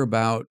clear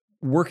about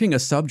working a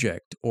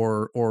subject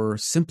or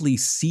simply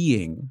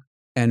seeing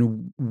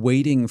and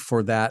waiting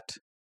for that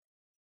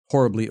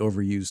horribly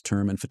overused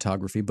term in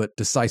photography, but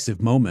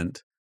decisive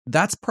moment.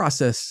 That's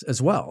process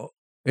as well.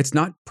 It's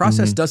not,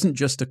 process doesn't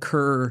just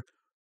occur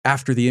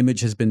after the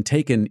image has been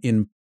taken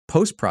in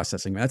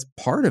post-processing. That's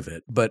part of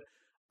it. But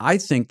I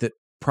think that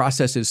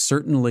process is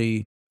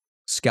certainly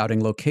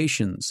scouting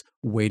locations,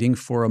 waiting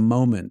for a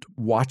moment,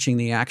 watching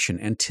the action,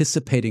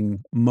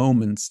 anticipating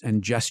moments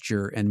and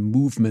gesture and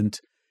movement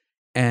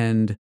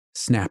and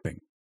snapping.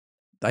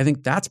 I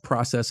think that's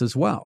process as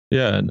well.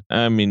 Yeah.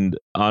 I mean,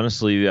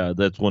 honestly, yeah,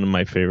 that's one of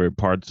my favorite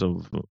parts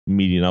of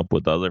meeting up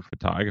with other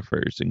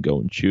photographers and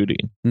going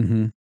shooting.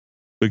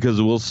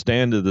 Because we'll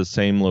stand at the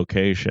same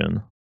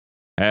location,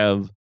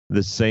 have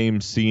the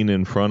same scene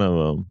in front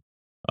of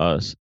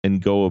us,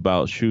 and go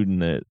about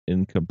shooting it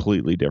in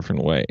completely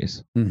different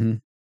ways.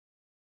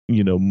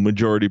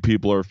 Majority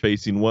people are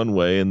facing one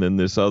way, and then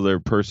this other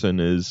person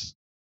is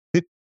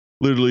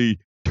literally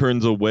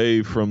turns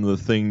away from the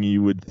thing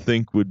you would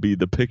think would be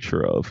the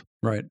picture of.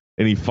 Right.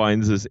 And he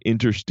finds this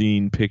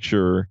interesting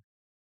picture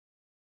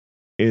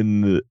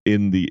in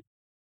the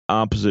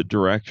opposite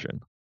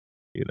direction,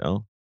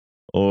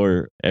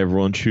 or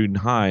everyone's shooting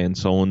high and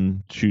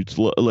someone shoots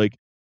low. Like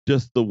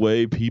just the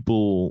way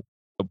people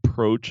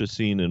approach a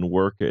scene and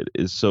work it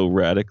is so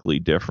radically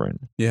different.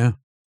 Yeah.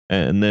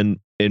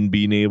 And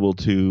being able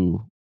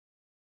to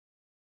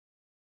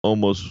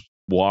almost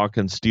walk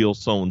and steal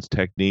someone's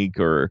technique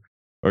or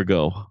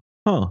go,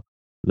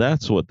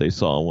 that's what they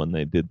saw when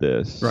they did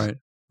this. Right.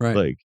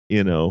 Like,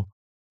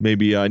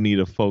 maybe I need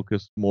to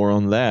focus more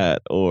on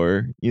that,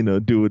 or,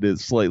 do it a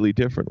slightly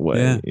different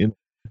way. Yeah.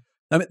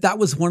 I mean, that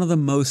was one of the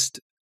most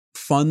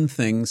fun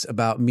things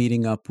about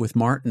meeting up with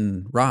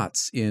Martin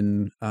Rotz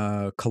in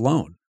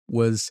Cologne,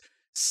 was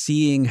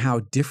seeing how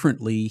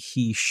differently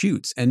he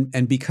shoots.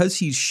 And because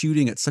he's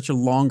shooting at such a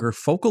longer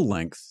focal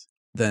length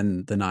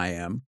than I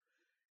am,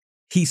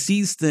 he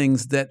sees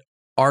things that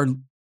are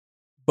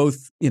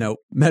both,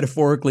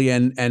 metaphorically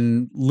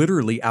and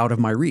literally out of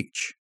my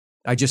reach.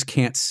 I just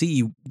can't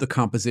see the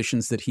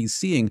compositions that he's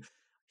seeing.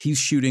 He's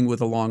shooting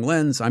with a long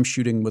lens. I'm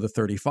shooting with a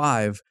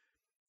 35.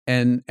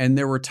 And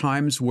there were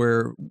times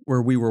where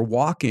we were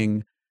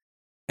walking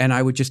and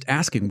I would just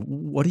ask him,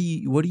 what do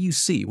you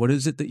see? What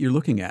is it that you're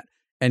looking at?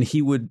 And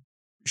he would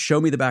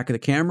show me the back of the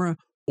camera,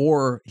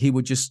 or he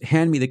would just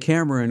hand me the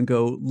camera and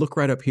go, look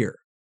right up here,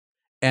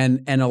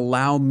 and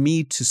allow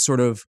me to sort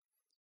of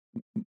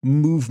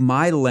move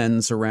my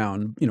lens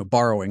around,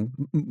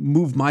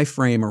 move my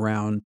frame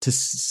around to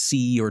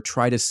see or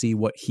try to see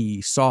what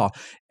he saw.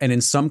 And in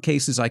some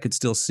cases I could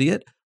still see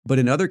it, but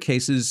in other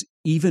cases,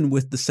 even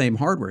with the same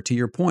hardware, to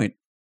your point,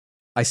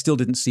 I still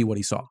didn't see what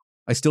he saw.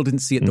 I still didn't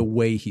see it the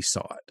way he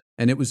saw it.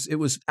 And it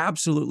was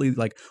absolutely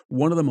like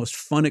one of the most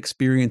fun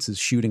experiences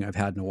shooting I've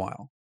had in a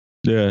while.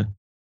 Yeah.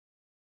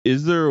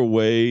 Is there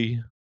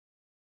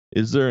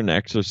an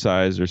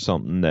exercise or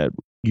something that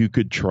you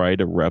could try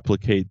to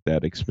replicate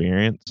that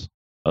experience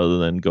other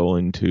than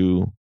going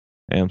to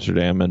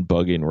Amsterdam and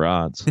bugging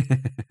Rotz?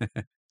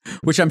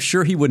 Which I'm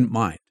sure he wouldn't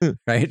mind,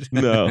 right?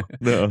 No.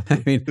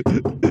 I mean,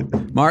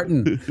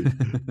 Martin,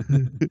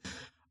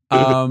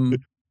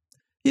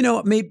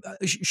 maybe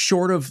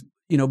short of,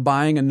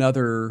 buying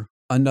another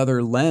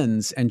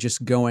lens and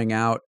just going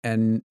out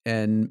and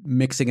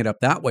mixing it up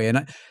that way.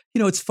 And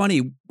it's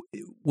funny,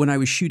 when I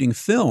was shooting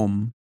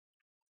film,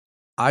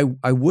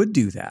 I would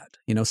do that.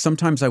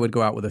 Sometimes I would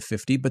go out with a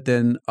 50, but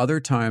then other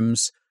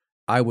times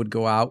I would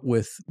go out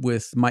with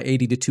my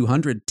 80 to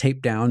 200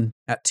 taped down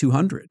at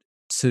 200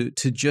 to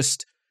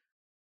just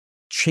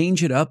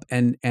change it up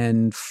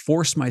and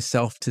force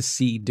myself to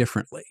see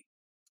differently.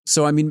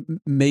 So, I mean,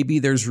 maybe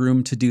there's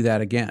room to do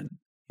that again,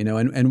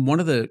 and one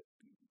of the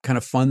kind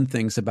of fun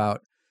things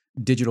about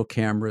digital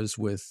cameras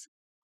with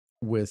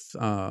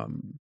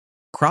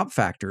crop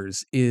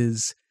factors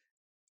is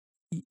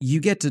you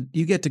get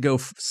to go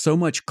so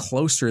much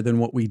closer than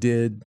what we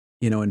did,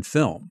 in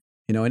film.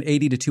 And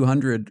 80 to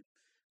 200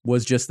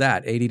 was just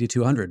that, 80 to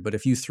 200. But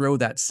if you throw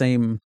that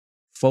same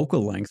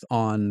focal length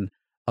on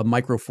a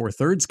Micro Four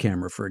Thirds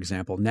camera, for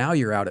example, now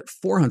you're out at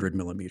 400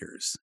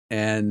 millimeters,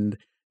 and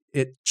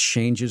it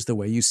changes the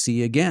way you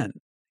see again.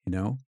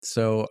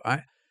 So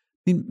I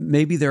mean,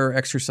 maybe there are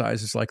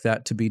exercises like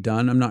that to be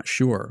done. I'm not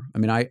sure. I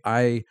mean,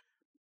 I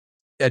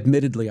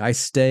admittedly, I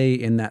stay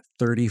in that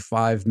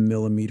 35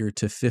 millimeter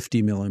to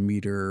 50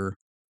 millimeter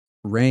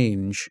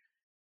range.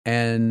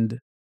 And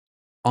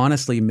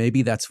honestly,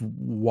 maybe that's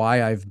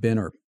why I've been,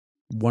 or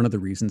one of the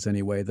reasons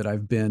anyway, that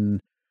I've been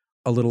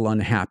a little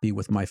unhappy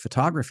with my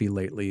photography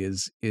lately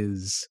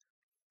is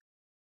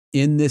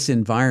in this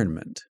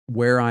environment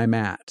where I'm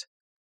at.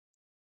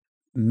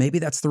 Maybe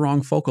that's the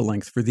wrong focal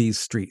length for these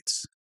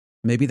streets.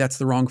 Maybe that's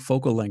the wrong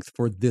focal length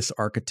for this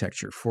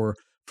architecture, for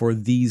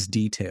these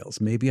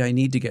details. Maybe I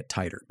need to get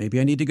tighter. Maybe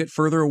I need to get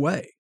further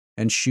away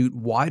and shoot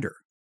wider,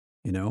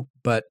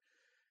 But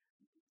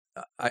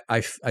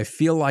I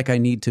feel like I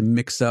need to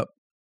mix up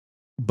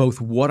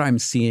both what I'm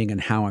seeing and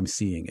how I'm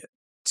seeing it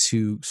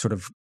to sort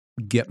of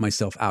get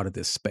myself out of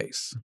this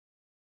space.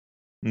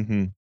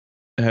 Mm-hmm.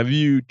 Have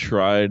you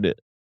tried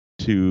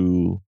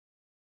to,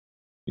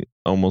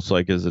 almost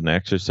like as an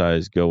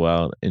exercise, go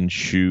out and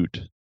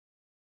shoot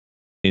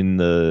in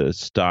the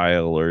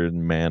style or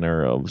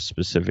manner of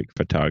specific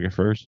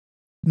photographers?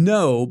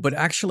 No, but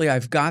actually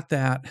I've got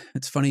that.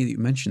 It's funny that you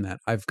mentioned that.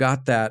 I've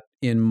got that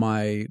in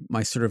my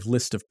sort of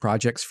list of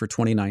projects for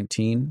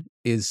 2019,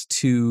 is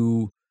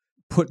to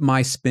put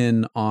my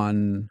spin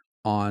on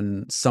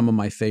some of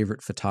my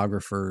favorite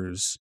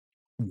photographers'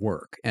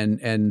 work,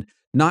 and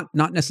not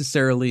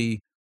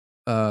necessarily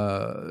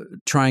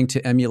trying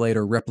to emulate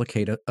or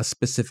replicate a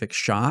specific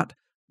shot,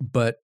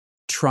 but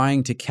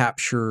trying to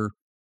capture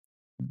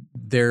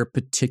their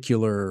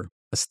particular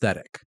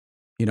aesthetic.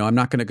 I'm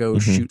not going to go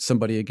shoot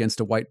somebody against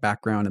a white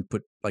background and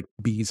put like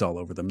bees all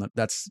over them.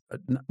 That's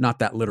not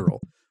that literal.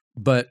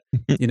 But,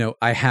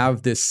 I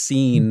have this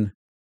scene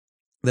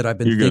that I've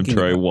been thinking about. You're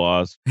going to try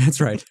wasp.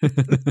 That's right.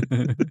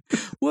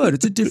 What?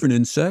 It's a different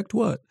insect.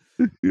 What?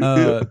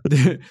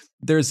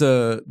 There's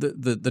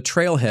the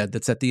trailhead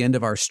that's at the end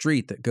of our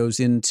street that goes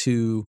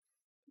into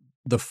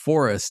the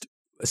forest,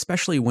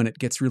 especially when it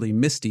gets really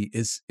misty,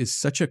 is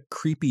such a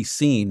creepy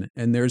scene.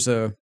 And there's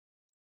a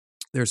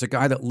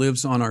guy that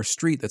lives on our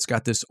street that's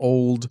got this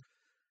old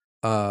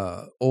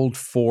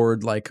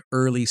Ford, like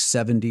early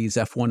 70s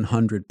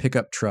F-100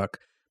 pickup truck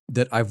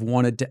that I've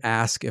wanted to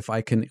ask if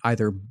I can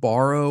either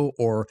borrow,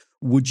 or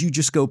would you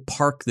just go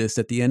park this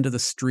at the end of the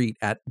street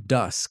at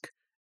dusk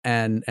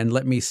and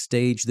let me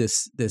stage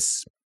this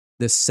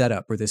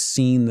setup or this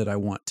scene that I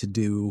want to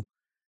do,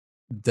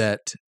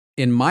 that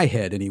in my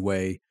head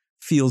anyway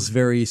feels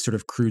very sort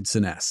of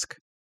Crewdson-esque.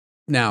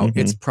 Now,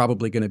 it's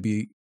probably going to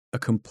be a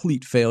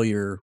complete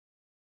failure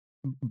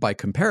by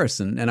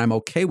comparison, and I'm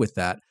okay with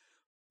that.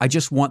 I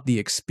just want the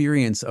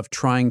experience of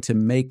trying to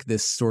make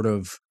this sort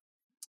of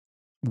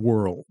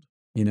world,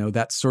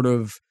 that sort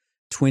of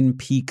Twin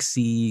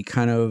Peaksy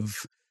kind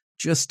of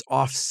just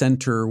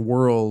off-center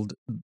world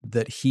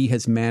that he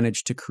has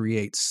managed to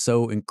create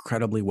so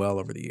incredibly well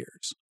over the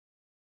years.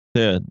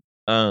 Yeah.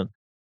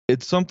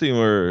 It's something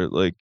where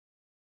like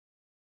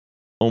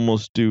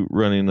almost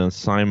running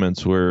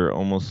assignments where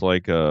almost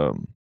like a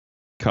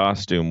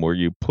costume where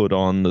you put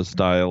on the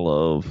style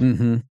of,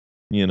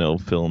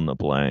 fill in the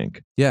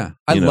blank. Yeah.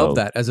 I love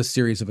that as a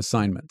series of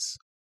assignments.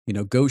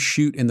 Go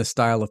shoot in the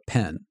style of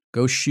Penn.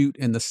 Go shoot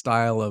in the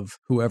style of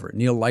whoever,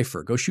 Neil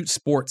Leifer. Go shoot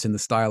sports in the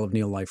style of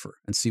Neil Leifer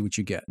and see what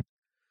you get.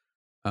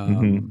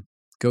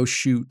 Go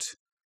shoot,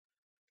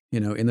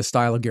 in the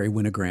style of Gary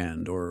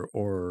Winogrand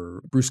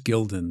or Bruce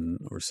Gilden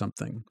or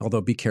something.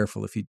 Although be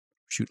careful if you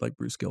shoot like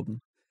Bruce Gilden.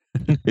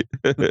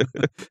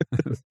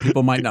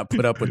 People might not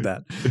put up with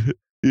that.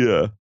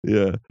 Yeah.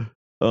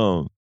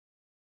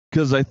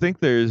 Because I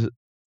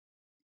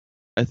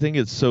think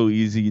it's so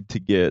easy to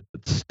get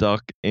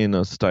stuck in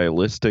a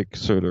stylistic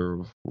sort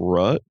of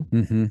rut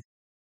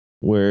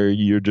where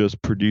you're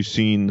just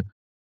producing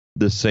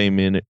the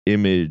same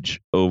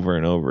image over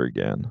and over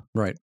again.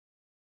 Right.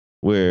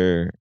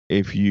 Where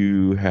if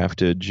you have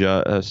to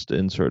adjust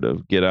and sort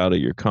of get out of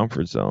your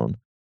comfort zone,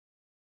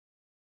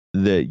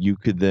 that you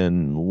could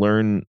then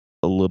learn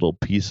a little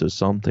piece of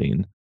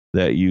something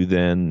that you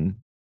then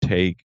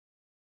take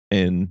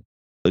and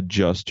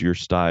adjust your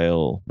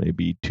style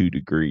maybe 2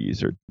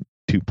 degrees or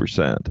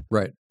 2%.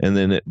 Right. And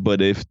then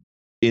but if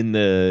in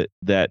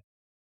that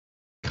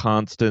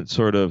constant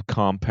sort of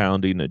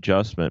compounding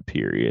adjustment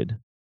period,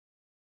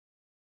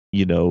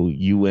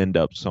 you end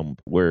up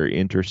somewhere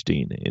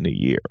interesting in a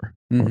year.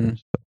 Mm-hmm.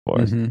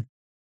 Mm-hmm.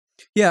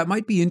 Yeah, it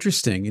might be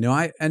interesting.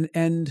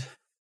 And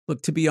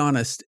look, to be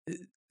honest,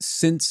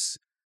 since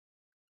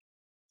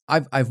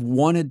I've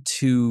wanted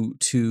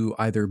to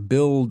either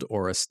build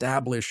or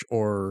establish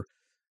or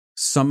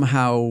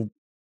somehow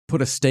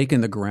put a stake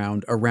in the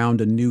ground around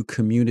a new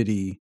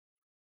community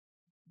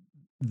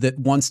that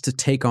wants to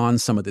take on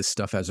some of this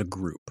stuff as a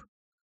group,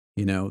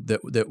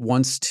 that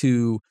wants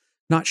to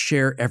not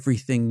share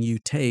everything you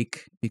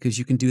take, because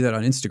you can do that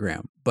on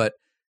Instagram, but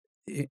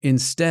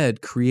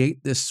instead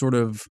create this sort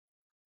of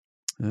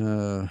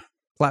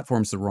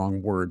platform's the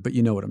wrong word, but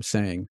you know what I'm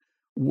saying,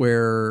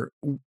 where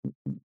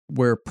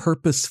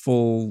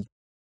purposeful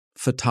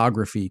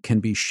photography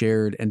can be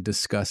shared and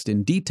discussed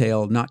in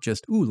detail, not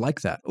just, ooh, like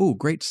that. Oh,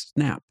 great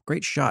snap,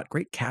 great shot,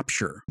 great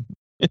capture.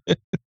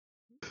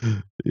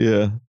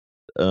 Yeah.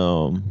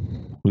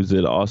 Who's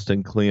it?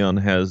 Austin Kleon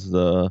has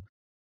the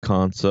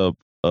concept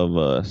of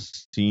a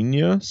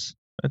genius,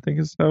 I think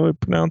is how I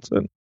pronounce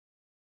it.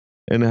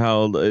 And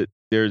how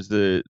there's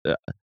the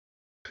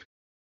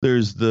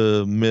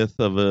myth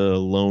of a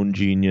lone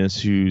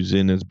genius who's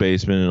in his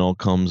basement and all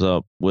comes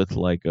up with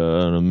like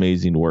an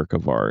amazing work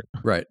of art.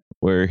 Right.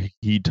 Where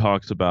he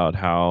talks about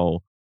how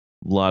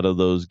a lot of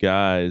those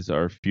guys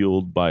are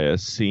fueled by a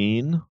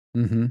scene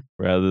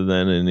rather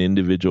than an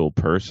individual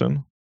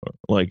person,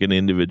 like an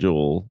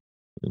individual,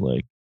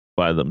 like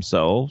by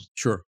themselves.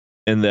 Sure.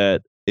 And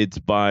that it's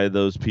by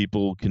those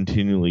people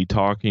continually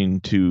talking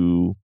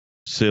to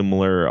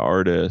similar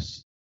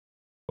artists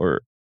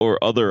or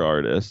other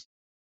artists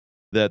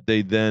that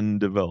they then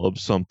develop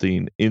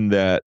something in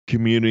that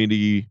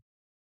community.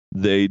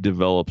 They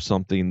develop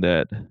something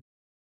that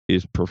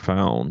is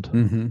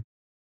profound.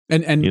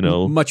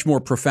 And much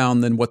more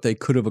profound than what they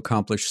could have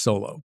accomplished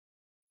solo.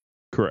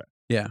 Correct.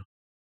 Yeah.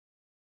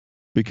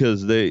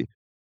 Because they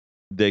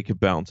could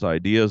bounce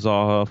ideas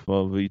off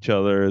of each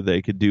other.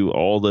 They could do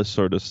all this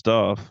sort of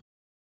stuff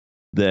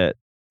that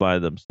by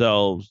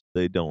themselves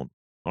they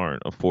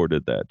aren't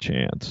afforded that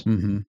chance.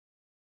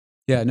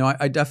 Yeah, no,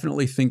 I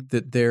definitely think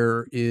that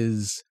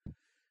there's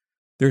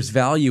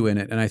value in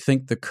it, and I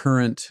think the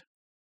current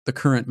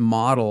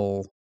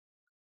model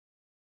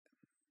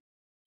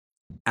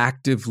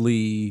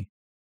actively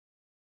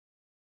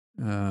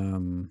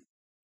sort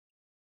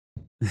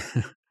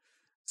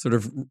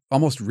of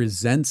almost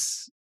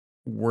resents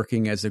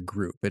working as a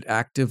group. It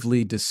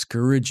actively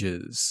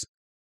discourages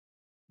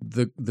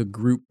the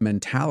group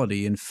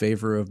mentality in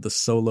favor of the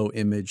solo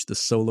image, the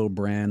solo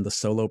brand, the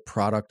solo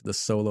product, the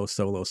solo.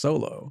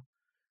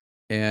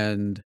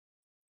 And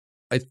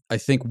I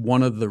think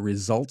one of the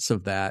results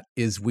of that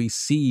is we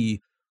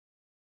see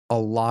a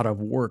lot of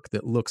work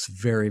that looks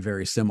very,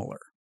 very similar.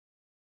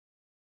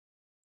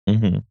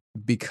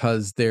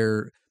 Because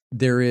there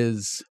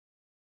is,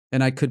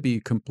 and I could be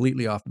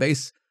completely off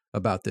base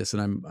about this,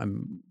 and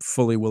I'm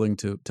fully willing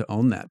to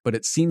own that, but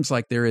it seems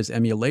like there is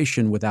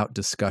emulation without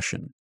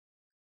discussion.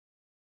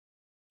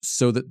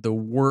 So that the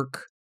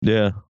work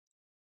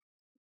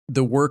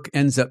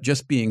ends up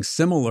just being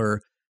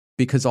similar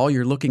because all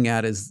you're looking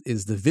at is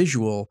the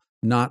visual,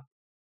 not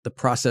the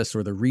process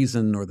or the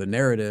reason or the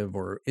narrative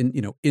or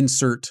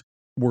insert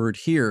word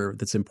here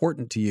that's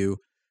important to you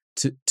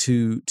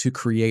to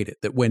create it,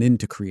 that went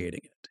into creating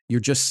it. You're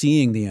just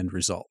seeing the end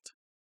result.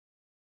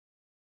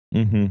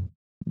 Yeah.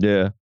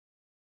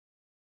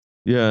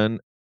 And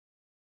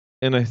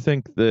I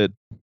think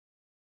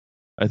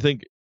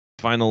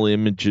final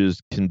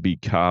images can be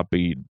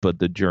copied, but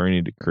the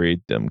journey to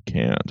create them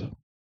can't.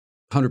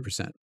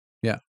 100%.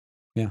 Yeah.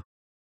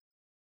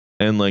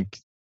 And like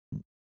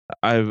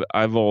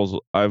I've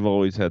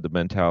always had the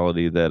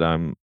mentality that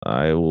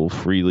I will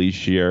freely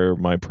share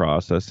my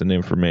process and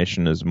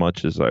information as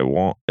much as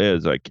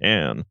I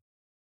can.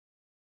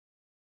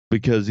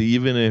 Because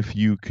even if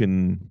you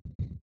could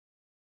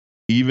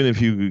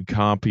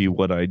copy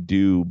what I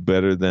do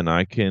better than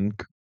I can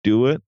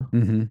do it,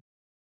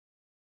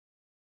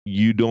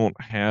 you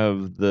don't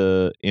have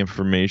the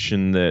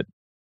information that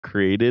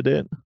created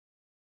it.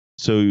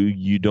 So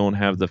you don't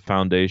have the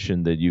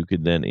foundation that you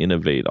could then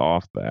innovate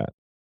off that.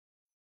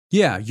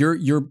 Yeah,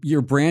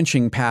 your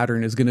branching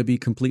pattern is going to be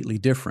completely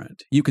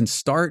different. You can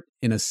start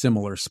in a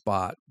similar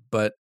spot,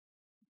 but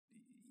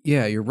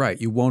yeah, you're right.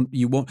 You won't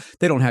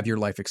they don't have your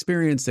life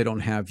experience, they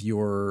don't have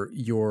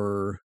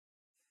your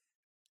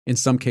in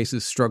some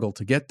cases struggle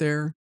to get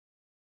there.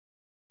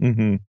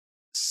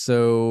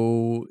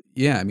 So,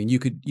 yeah, I mean, you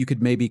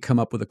could maybe come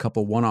up with a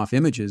couple one-off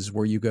images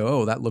where you go,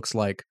 "Oh, that looks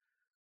like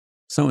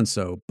so and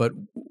so," but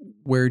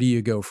where do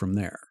you go from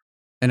there?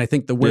 And I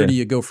think do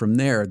you go from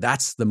there,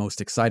 that's the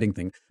most exciting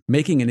thing.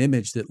 Making an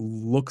image that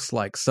looks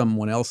like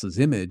someone else's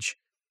image,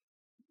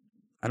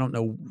 I don't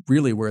know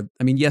really where,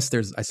 I mean, yes,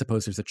 I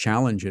suppose there's a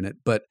challenge in it,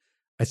 but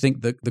I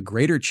think the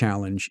greater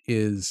challenge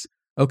is,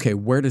 okay,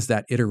 where does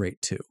that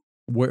iterate to?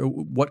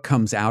 What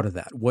comes out of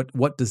that?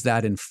 What does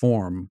that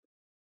inform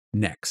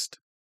next?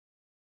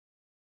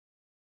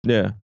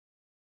 Yeah.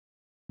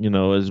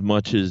 as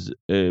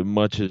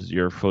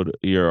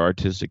your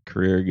artistic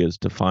career gets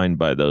defined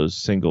by those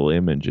single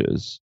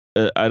images,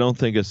 I don't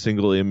think a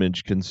single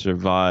image can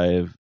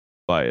survive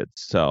by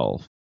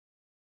itself.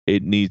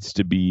 It needs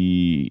to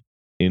be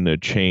in a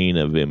chain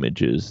of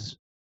images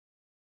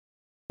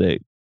that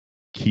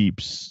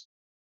keeps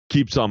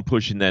on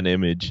pushing that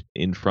image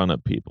in front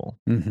of people.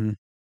 Mm-hmm.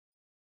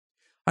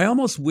 I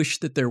almost wish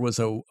that there was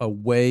a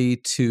way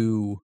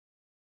to,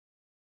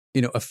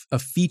 a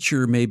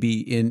feature maybe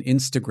in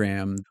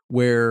Instagram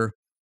where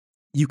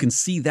you can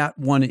see that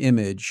one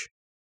image,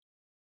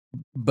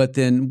 but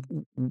then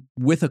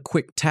with a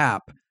quick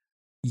tap,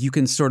 you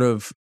can sort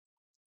of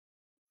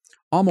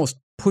almost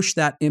push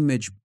that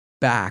image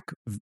back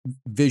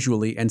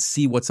visually and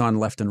see what's on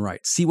left and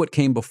right. See what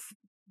came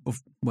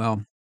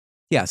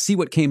see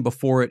what came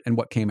before it and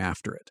what came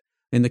after it.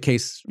 In the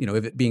case,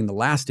 of it being the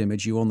last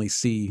image, you only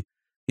see,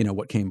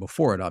 what came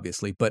before it,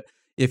 obviously. But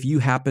if you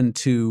happen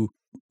to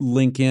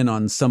link in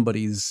on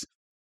somebody's,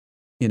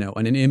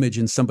 on an image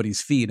in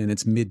somebody's feed and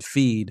it's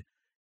mid-feed,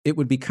 it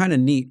would be kind of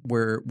neat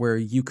where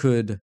you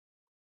could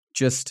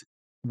just,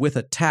 with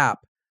a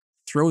tap,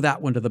 throw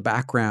that one to the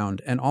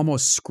background and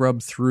almost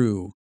scrub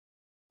through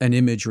an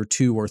image or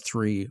two or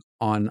three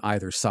on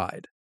either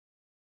side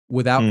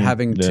without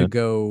having to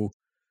go,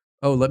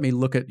 oh, let me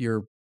look at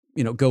your,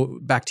 go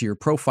back to your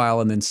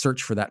profile and then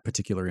search for that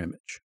particular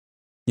image.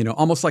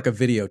 Almost like a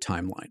video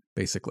timeline,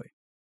 basically.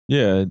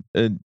 Yeah.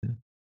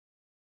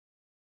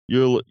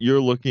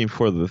 You're looking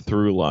for the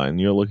through line.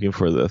 You're looking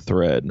for the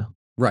thread.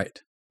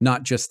 Right.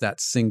 Not just that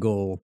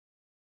single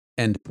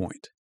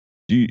endpoint.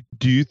 Do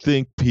you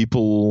think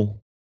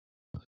people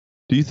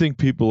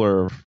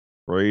are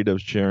afraid of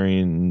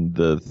sharing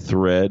the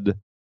thread?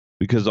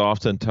 Because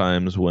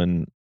oftentimes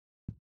when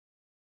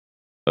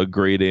a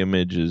great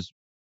image is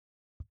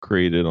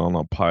created on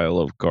a pile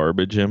of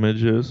garbage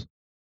images,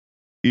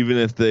 even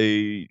if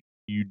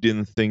you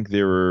didn't think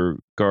they were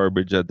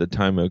garbage at the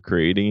time of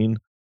creating,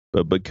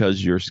 but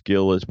because your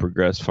skill has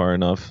progressed far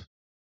enough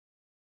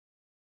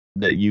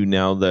that you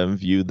now then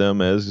view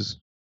them as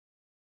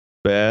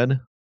bad?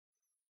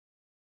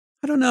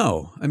 I don't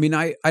know. I mean,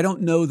 I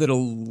don't know that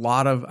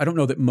I don't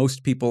know that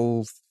most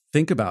people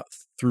think about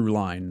through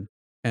line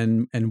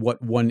and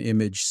what one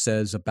image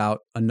says about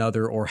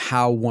another or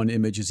how one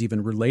image is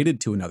even related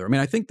to another. I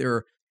mean, I think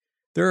there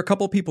are a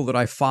couple people that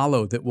I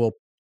follow that will,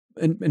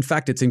 in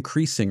fact, it's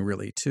increasing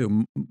really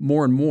too,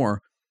 more and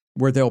more,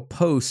 where they'll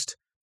post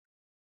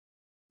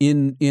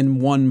in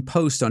one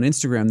post on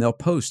Instagram, they'll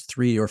post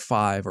 3 or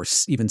 5 or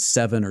even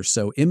 7 or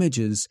so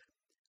images,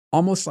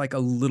 almost like a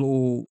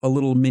little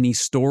mini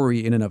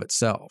story in and of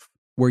itself,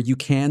 where you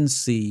can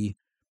see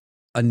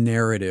a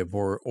narrative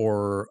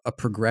or a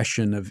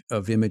progression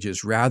of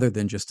images rather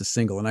than just a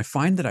single. And I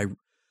find that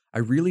I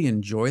really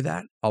enjoy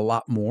that a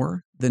lot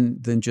more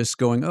than just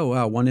going, oh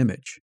wow, one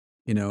image.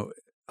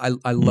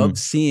 I love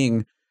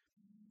seeing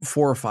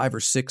 4 or 5 or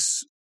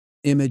 6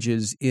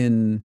 images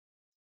in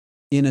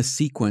a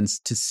sequence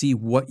to see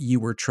what you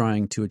were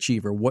trying to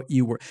achieve or what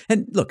you were.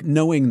 And look,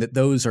 knowing that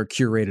those are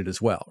curated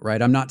as well,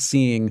 right? I'm not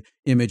seeing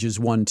images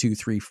 1, 2,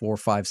 3, 4,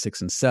 5,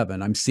 6, and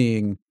 7. I'm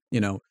seeing,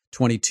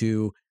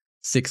 22,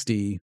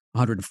 60,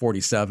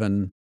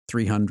 147,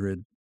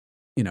 300,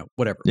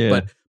 whatever.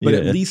 Yeah, but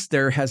at least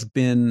there has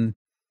been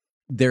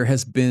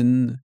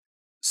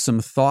some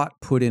thought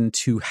put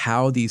into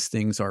how these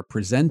things are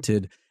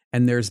presented,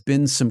 and there's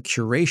been some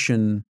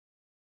curation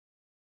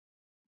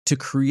to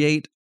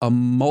create a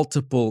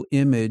multiple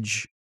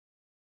image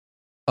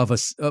of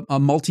a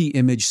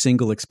multi-image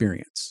single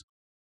experience.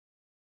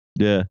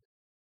 Yeah.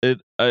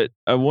 I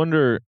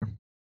wonder,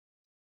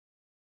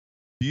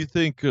 do you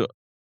think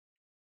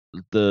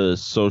the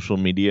social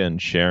media and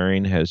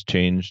sharing has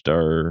changed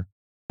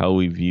how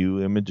we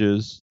view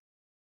images,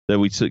 that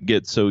we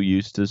get so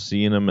used to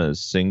seeing them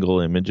as single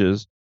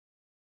images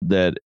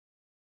that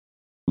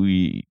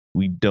we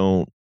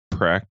don't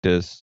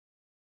practice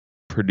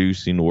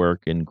producing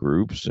work in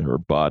groups or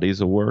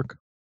bodies of work?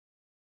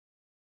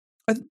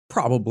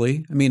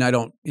 Probably. I mean, I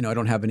don't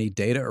have any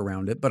data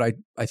around it, but I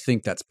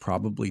think that's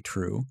probably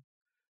true.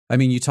 I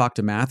mean, you talk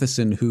to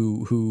Matheson,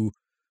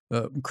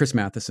 Chris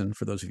Matheson,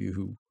 for those of you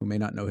who may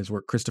not know his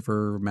work,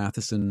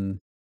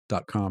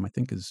 ChristopherMatheson.com, I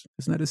think isn't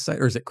that his site?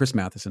 Or is it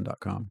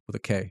ChrisMatheson.com with a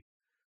K?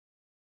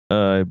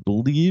 I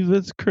believe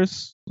it's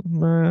Chris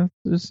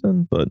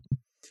Matheson, but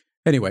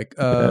anyway,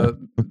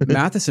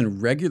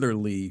 Matheson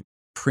regularly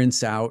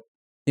prints out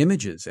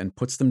images and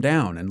puts them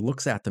down and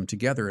looks at them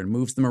together and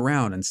moves them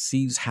around and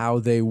sees how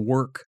they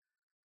work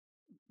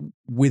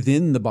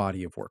within the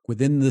body of work,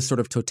 within the sort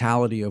of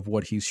totality of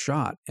what he's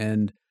shot.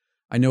 And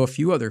I know a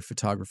few other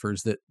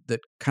photographers that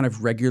kind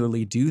of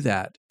regularly do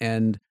that.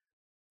 And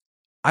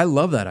I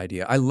love that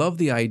idea. I love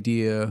the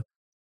idea,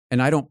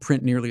 and I don't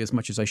print nearly as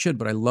much as I should,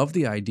 but I love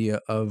the idea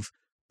of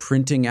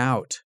printing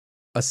out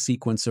a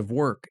sequence of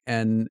work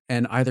and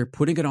either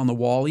putting it on the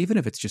wall, even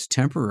if it's just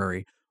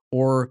temporary,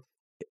 or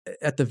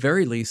at the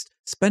very least,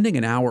 spending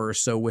an hour or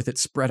so with it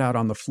spread out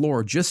on the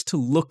floor just to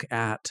look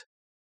at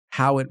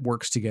how it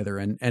works together,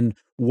 and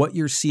what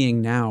you're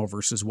seeing now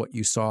versus what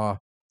you saw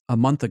a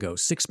month ago,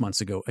 6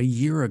 months ago, a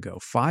year ago,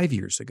 5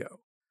 years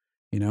ago.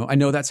 I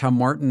know that's how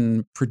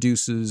Martin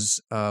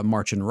produces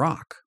March in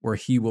Rock, where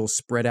he will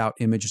spread out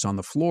images on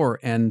the floor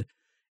and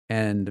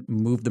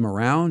move them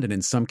around, and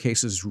in some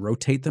cases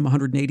rotate them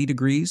 180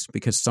 degrees,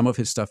 because some of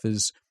his stuff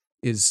is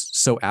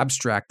so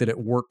abstract that it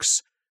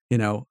works,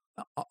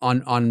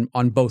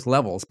 on both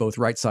levels, both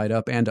right side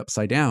up and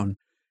upside down.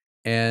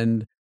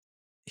 And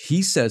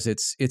he says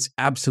it's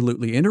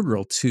absolutely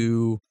integral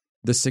to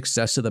the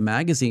success of the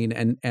magazine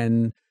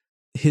and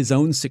his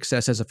own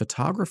success as a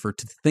photographer,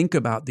 to think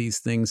about these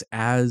things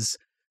as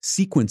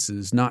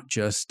sequences, not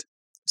just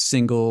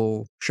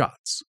single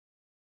shots.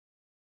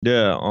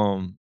 Yeah.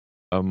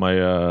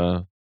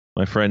 My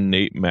friend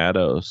Nate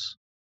Matos,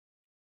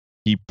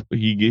 he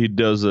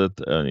does it.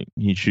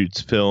 He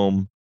shoots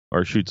film,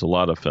 or shoots a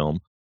lot of film.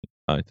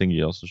 I think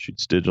he also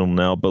shoots digital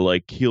now, but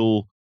like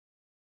he'll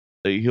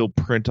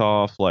print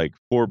off like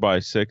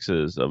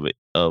 4x6s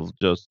of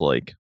just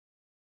like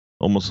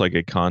almost like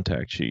a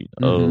contact sheet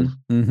of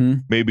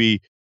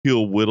maybe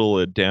he'll whittle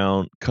it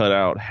down, cut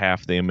out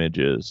half the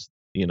images,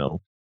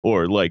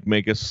 or like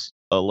make a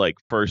like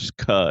first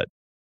cut,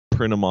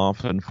 print them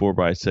off in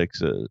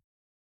 4x6s,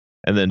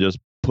 and then just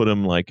put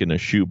them like in a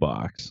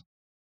shoebox,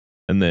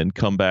 and then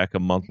come back a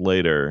month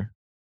later,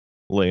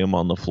 lay them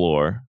on the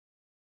floor,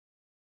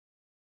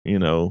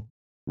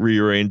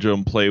 rearrange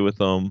them, play with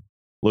them,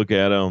 look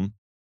at them,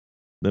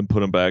 then put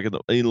them back in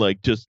he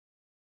like just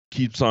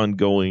keeps on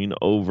going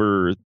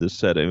over the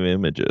set of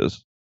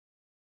images.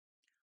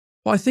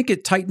 Well, I think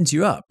it tightens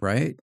you up,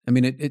 right? I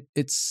mean, it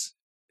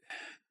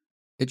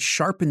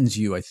sharpens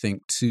you, I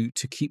think, to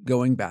keep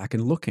going back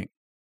and looking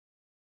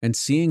and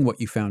seeing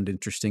what you found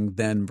interesting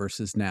then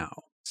versus now.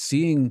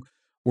 Seeing,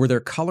 were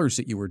there colors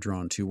that you were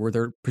drawn to? Were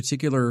there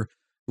particular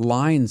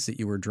lines that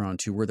you were drawn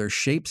to? Were there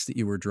shapes that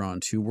you were drawn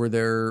to? Were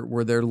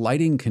there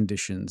lighting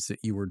conditions that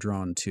you were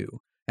drawn to?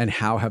 And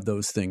how have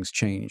those things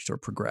changed or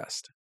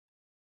progressed?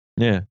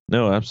 Yeah,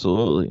 no,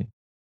 absolutely.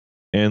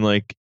 And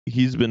like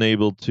he's been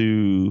able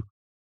to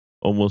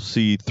almost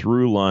see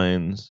through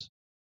lines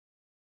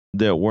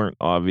that weren't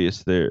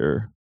obvious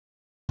there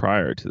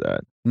prior to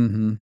that.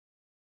 Mm-hmm.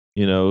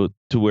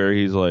 To where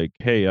he's like,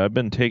 hey, I've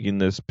been taking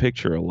this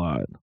picture a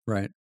lot.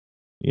 Right.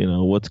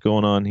 What's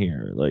going on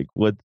here? Like,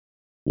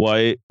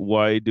 why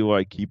do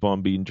I keep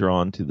on being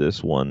drawn to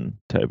this one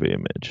type of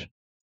image?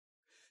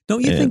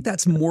 Don't you think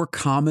that's more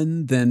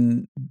common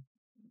than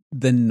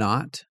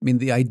not? I mean,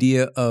 the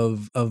idea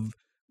of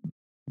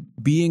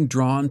being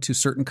drawn to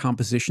certain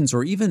compositions,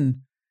 or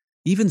even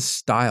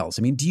styles.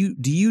 I mean, do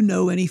you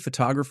know any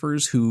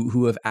photographers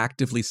who have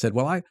actively said,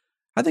 well, I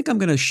think I'm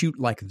going to shoot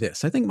like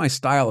this. I think my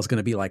style is going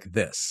to be like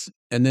this.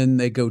 And then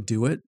they go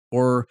do it?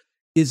 Or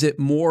is it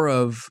more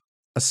of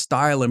a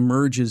style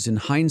emerges in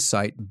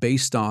hindsight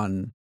based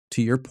on,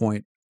 to your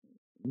point,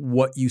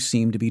 what you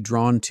seem to be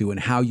drawn to and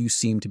how you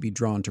seem to be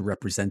drawn to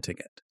representing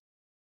it?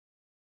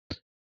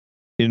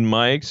 In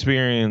my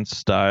experience,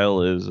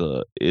 style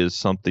is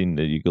something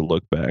that you could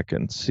look back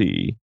and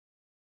see.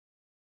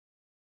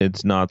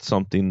 It's not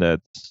something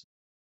that's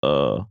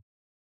a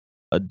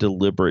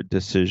deliberate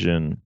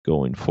decision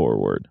going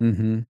forward.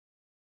 Mm-hmm.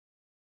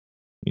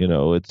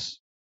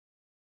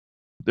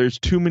 There's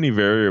too many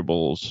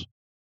variables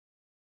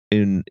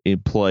in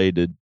play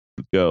to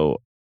go,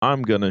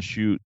 I'm gonna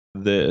shoot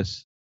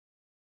this.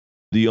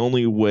 The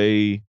only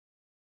way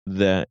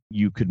that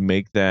you could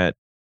make that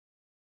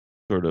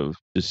sort of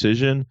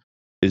decision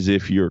is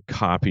if you're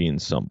copying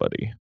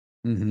somebody.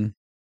 Mm-hmm.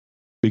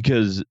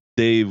 Because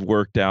they've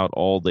worked out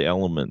all the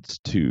elements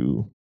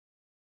to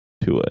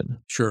it.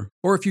 Sure.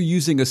 Or if you're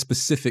using a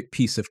specific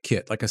piece of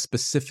kit, like a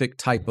specific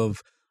type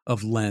of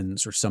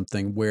lens or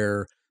something,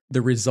 where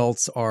the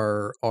results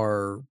are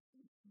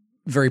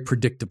very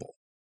predictable.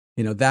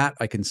 That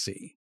I can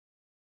see.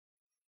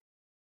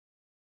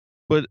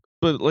 But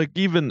like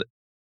even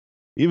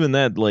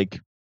that, like,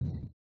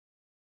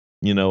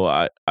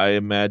 I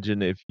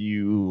imagine if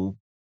you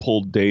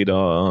pulled data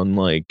on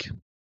like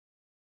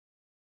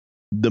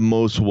the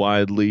most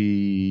widely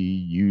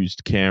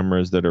used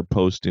cameras that are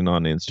posting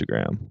on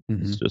Instagram,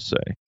 let's just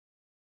say,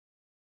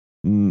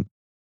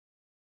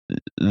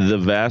 the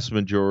vast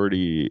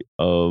majority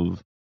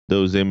of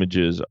those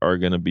images are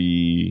going to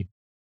be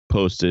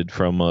posted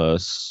from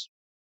us,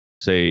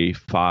 say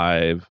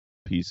 5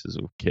 pieces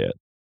of kit,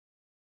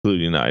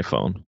 including an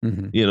iPhone.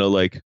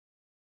 Like,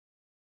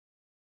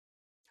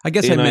 I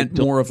guess I meant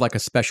more of like a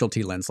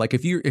specialty lens. Like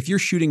if you're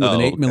shooting with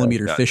an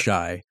 8mm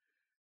fisheye,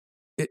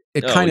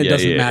 it kind of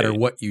doesn't matter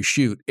what you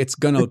shoot. It's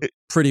going to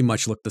pretty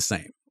much look the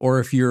same. Or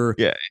if you're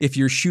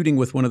shooting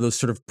with one of those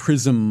sort of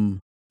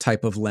prism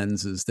type of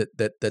lenses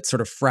that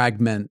sort of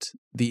fragment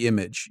the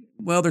image,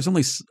 well,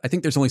 I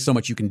think there's only so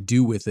much you can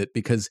do with it,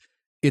 because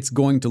it's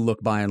going to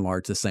look by and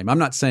large the same. I'm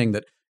not saying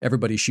that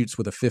everybody shoots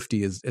with a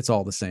 50 it's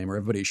all the same, or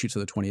everybody shoots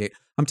with a 28.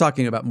 I'm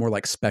talking about more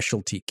like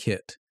specialty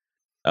kit.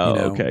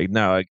 Okay.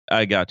 Now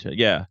I gotcha.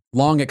 Yeah.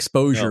 Long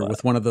exposure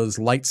with one of those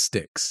light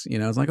sticks.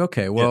 It's like,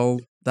 okay, well,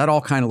 that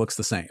all kind of looks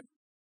the same.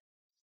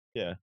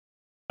 Yeah.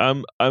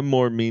 I'm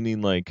more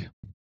meaning like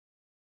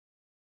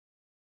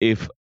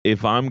if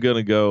if I'm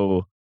gonna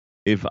go,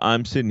 if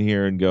I'm sitting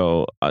here and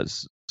go,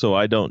 so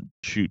I don't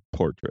shoot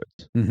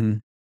portraits. Mm-hmm.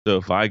 So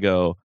if I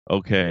go,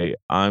 okay,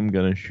 I'm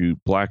gonna shoot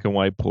black and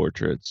white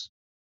portraits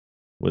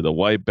with a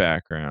white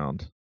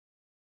background,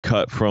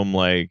 cut from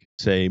like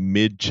say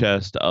mid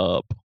chest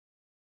up,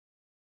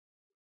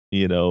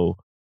 you know,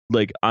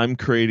 like I'm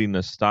creating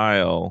a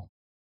style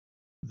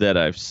that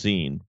I've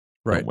seen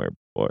Right. somewhere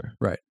before.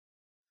 Right.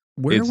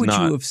 Where It's would you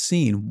not, have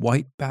seen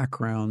white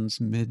backgrounds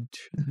mid?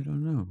 I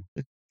don't know.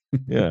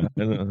 yeah,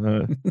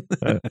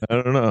 I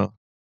don't know.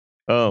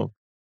 Oh,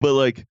 but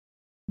like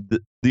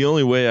the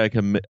only way I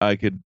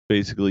could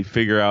basically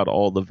figure out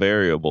all the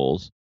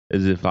variables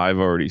is if I've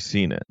already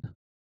seen it,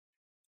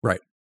 Right.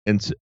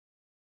 and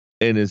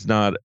and it's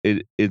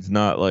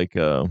not like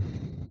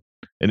an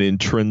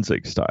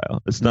intrinsic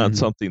style. It's not Mm-hmm.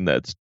 something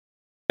that's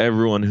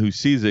everyone who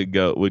sees it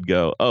would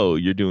go, oh,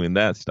 you're doing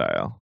that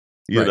style,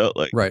 Right.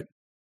 like Right.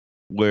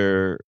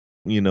 where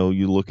you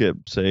look at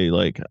say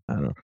like I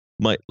don't know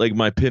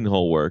my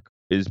pinhole work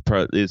is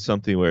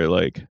something where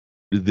like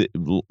the,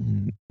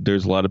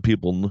 there's a lot of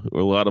people or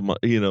a lot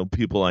of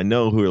people I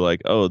know who are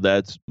like, oh,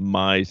 that's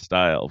my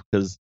style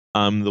because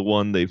I'm the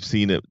one they've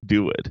seen it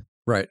do it.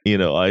 Right.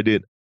 I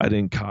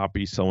didn't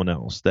copy someone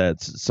else.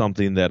 That's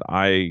something that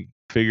I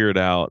figured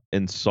out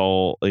and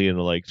saw,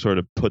 like sort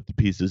of put the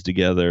pieces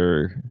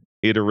together,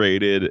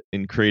 iterated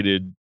and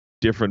created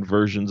different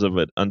versions of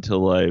it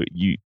until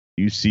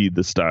you see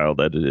the style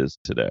that it is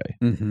today.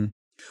 Mm-hmm.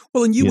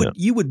 Well, and you You would know.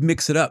 you would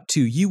mix it up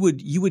too. You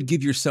would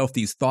give yourself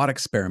these thought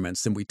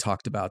experiments, and we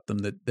talked about them.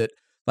 That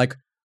like,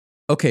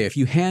 okay, if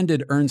you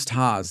handed Ernst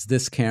Haas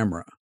this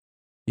camera,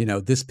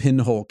 this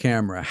pinhole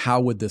camera,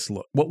 how would this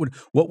look? What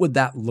would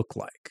that look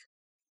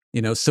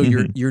like? So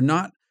you're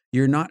Mhm.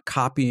 you're not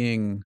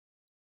copying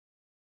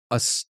a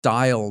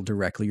style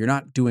directly. You're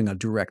not doing a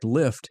direct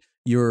lift.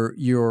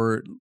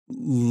 You're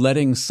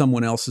letting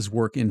someone else's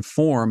work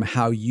inform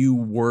how you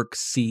work,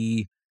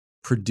 see,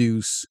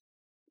 produce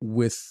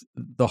with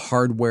the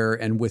hardware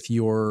and with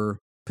your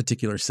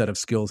particular set of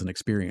skills and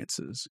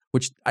experiences,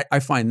 which I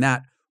find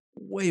that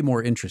way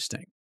more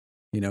interesting,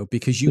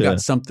 because you got Yeah.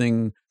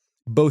 something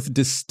both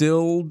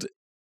distilled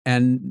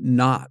and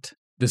not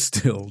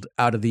distilled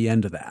out of the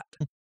end of that,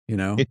 you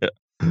know?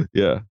 Yeah.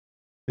 Yeah.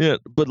 Yeah.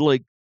 But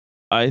like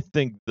I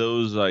think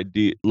those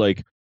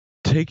like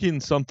taking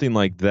something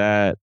like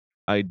that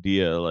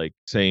idea, like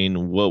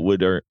saying what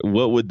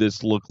would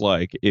this look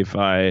like if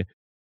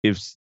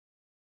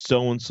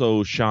so and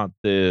so shot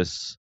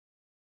this,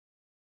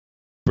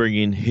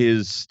 bringing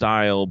his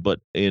style but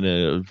in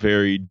a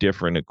very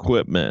different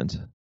equipment,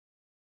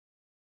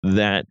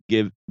 that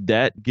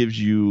gives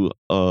you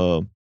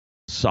a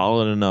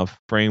solid enough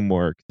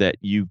framework that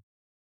you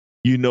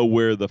know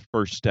where the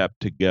first step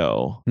to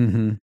go,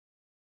 Mm-hmm.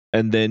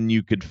 and then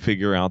you could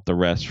figure out the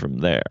rest from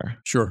there.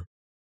 Sure.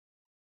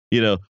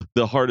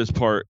 The hardest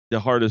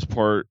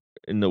part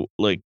in the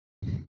like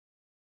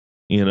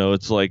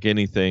it's like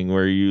anything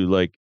where you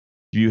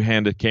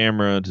hand a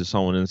camera to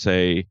someone and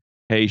say,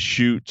 hey,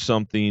 shoot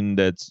something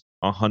that's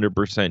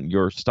 100%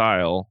 your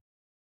style.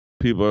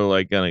 People are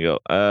like gonna go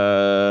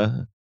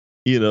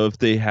if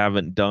they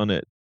haven't done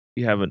it,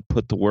 you haven't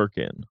put the work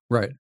in.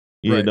 Right.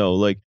 Right.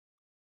 Like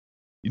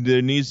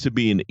there needs to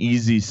be an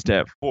easy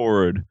step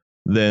forward,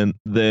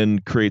 then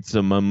create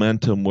some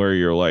momentum where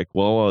you're like,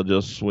 well, I'll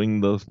just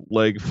swing the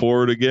leg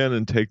forward again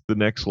and take the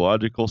next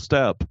logical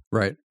step.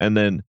 Right. And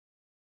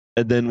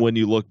then when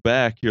you look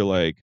back, you're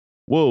like,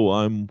 whoa,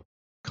 I'm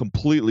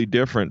completely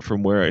different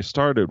from where I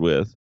started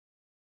with,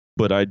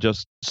 but I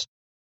just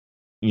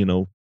you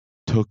know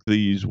took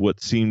these what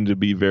seemed to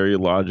be very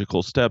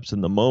logical steps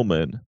in the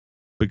moment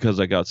because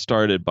I got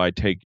started by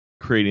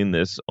creating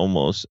this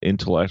almost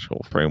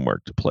intellectual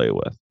framework to play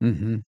with.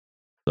 Mm-hmm.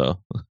 So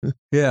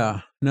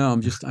Yeah. No,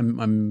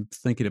 I'm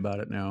thinking about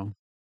it now.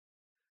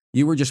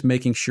 You were just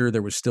making sure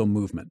there was still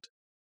movement.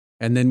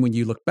 And then when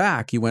you look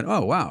back, you went,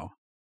 "Oh, wow.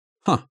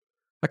 Huh.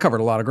 I covered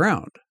a lot of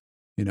ground."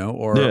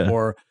 Or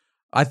yeah,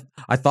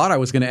 I thought I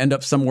was going to end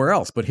up somewhere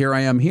else, but here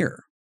I am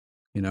here,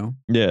 you know?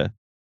 yeah.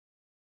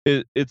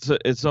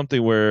 It's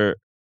something where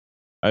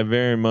I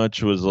very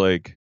much was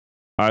like,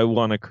 I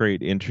want to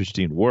create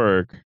interesting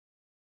work.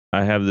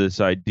 I have this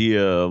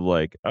idea of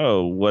like,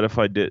 oh, what if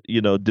I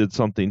did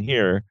something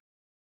here,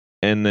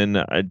 and then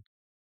I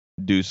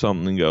do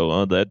something and go,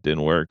 oh, that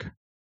didn't work.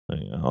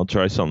 I'll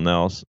try something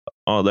else.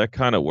 Oh, that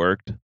kind of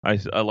worked. I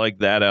like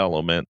that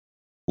element.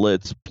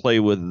 Let's play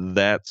with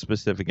that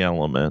specific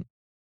element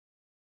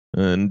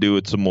and do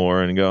it some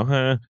more and go,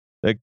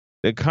 that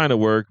it kind of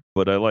worked,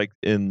 but I like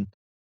in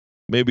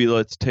maybe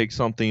let's take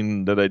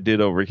something that I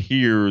did over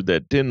here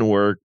that didn't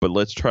work, but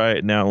let's try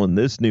it now in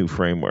this new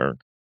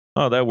framework.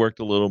 Oh, that worked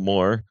a little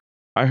more.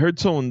 I heard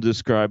someone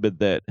describe it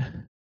that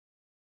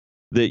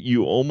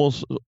you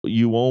almost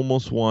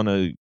want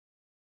to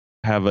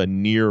have a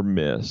near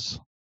miss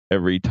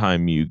every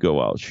time you go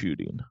out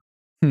shooting,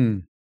 Hmm.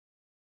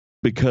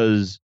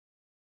 because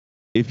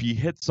if you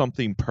hit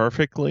something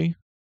perfectly,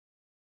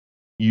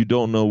 you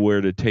don't know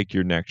where to take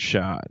your next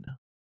shot.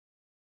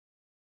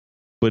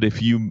 But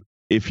if you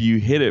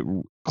hit it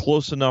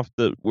close enough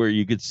that where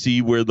you could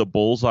see where the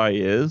bullseye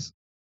is,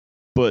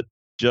 but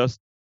just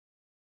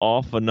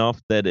off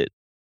enough that it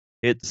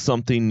hits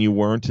something you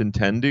weren't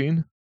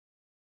intending,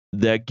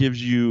 that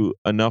gives you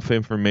enough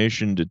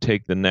information to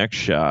take the next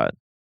shot,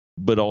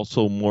 but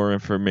also more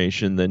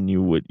information than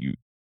you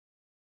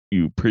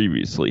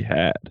previously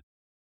had.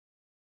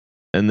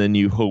 And then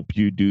you hope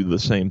you do the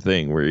same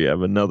thing where you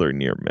have another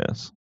near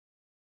miss.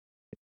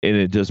 And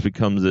it just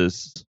becomes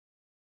this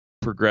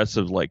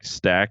progressive like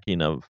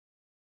stacking of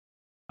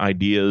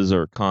ideas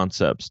or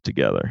concepts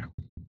together.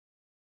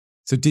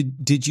 So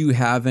did you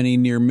have any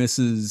near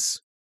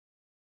misses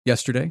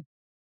yesterday?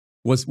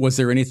 Was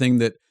there anything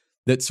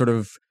that sort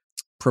of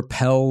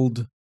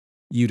propelled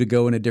you to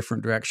go in a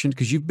different direction?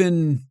 Because you've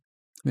been,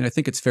 I mean, I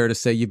think it's fair to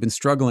say you've been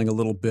struggling a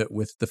little bit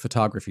with the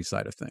photography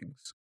side of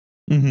things.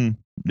 Mm-hmm.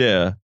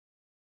 Yeah.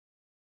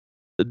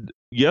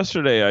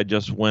 Yesterday, I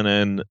just went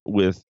in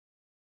with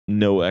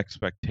no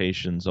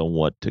expectations on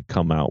what to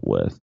come out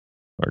with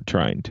or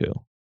trying to.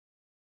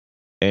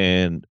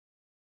 And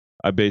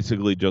I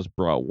basically just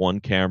brought one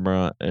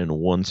camera and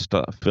one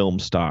film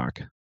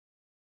stock. I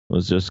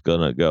was just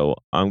going to go,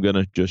 I'm going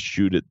to just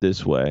shoot it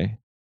this way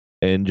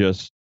and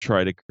just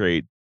try to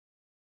create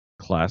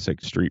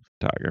classic street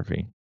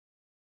photography,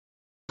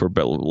 for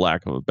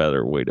lack of a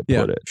better way to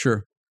put it.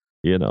 Sure.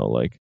 You know,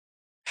 like,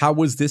 how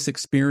was this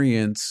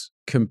experience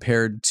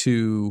compared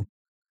to,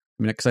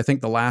 I mean, because I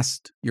think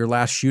your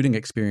last shooting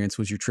experience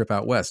was your trip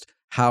out west.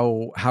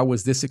 How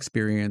was this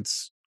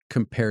experience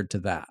compared to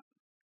that?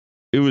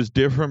 It was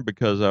different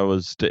because I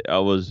was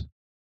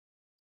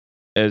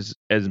as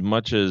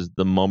much as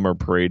the Mummer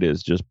Parade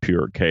is just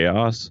pure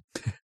chaos.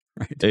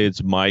 Right.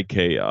 It's my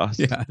chaos.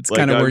 Yeah, it's like,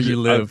 kind of where you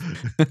live.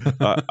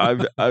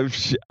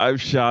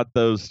 I've shot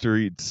those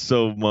streets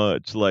so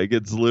much. Like,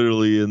 it's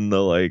literally in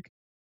the like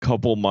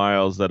couple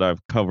miles that I've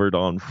covered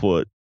on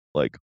foot,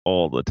 like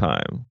all the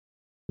time.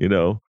 You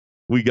know,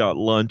 we got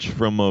lunch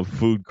from a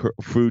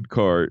food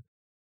cart,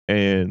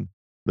 and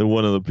then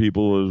one of the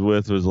people I was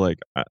with was like,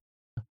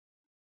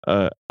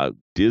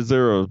 "Is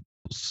there a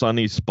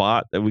sunny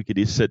spot that we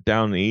could sit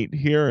down and eat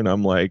here?" And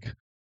I'm like,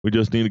 we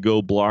just need to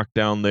go block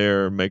down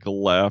there, make a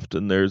left,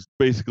 and there's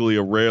basically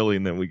a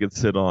railing that we could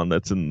sit on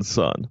that's in the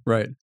sun.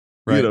 Right.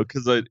 You know,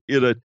 because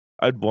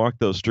I'd walk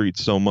those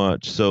streets so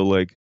much. So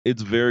like,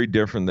 it's very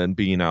different than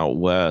being out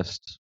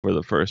west for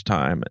the first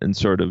time and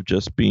sort of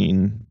just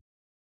being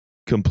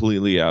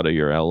completely out of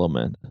your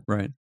element.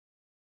 Right.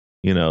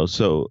 You know,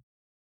 so,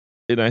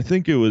 and I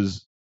think it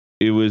was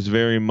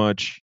very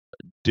much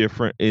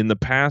different. In the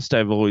past,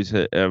 I've always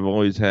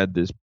had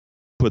this,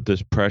 put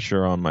this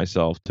pressure on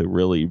myself to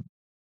really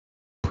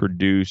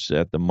produce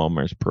at the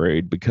Mummers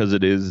Parade, because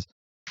it is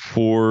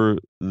for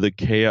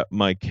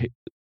my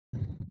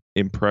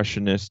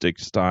impressionistic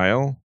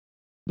style.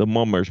 The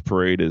Mummers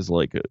Parade is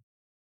like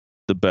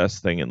the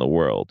best thing in the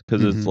world,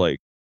 because it's like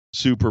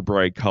super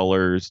bright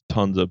colors,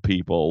 tons of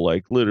people.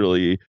 Like,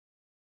 literally,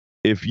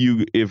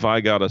 if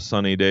I got a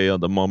sunny day on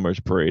the Mummers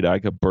Parade, I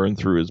could burn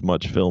through as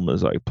much film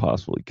as I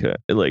possibly could.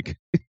 Like,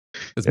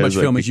 as much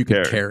film as you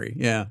could carry.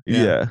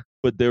 Yeah.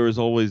 But there was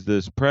always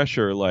this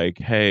pressure, like,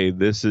 hey,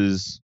 this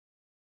is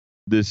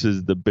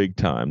the big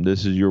time.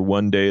 This is your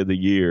one day of the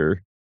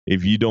year.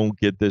 If you don't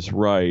get this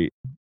right,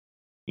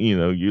 you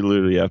know, you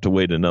literally have to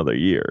wait another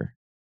year.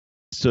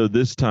 So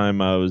this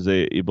time I was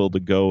able to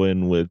go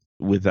in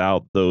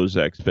without those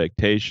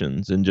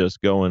expectations and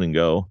just go in and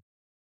go,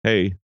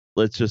 hey,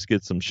 let's just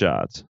get some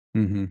shots.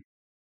 Mm-hmm.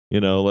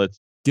 You know, let's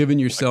giving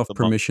yourself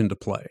permission to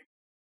play.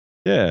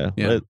 Yeah.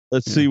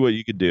 Let's see what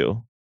you could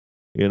do.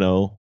 You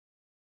know,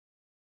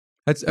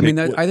 I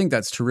think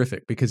that's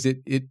terrific, because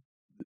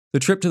the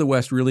trip to the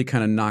West really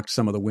kind of knocked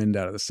some of the wind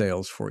out of the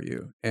sails for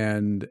you.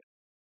 And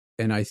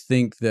I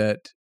think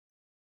that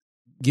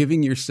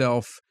giving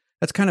yourself,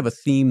 that's kind of a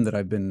theme that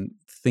I've been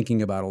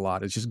thinking about a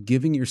lot, is just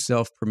giving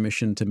yourself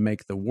permission to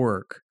make the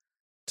work,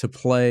 to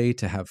play,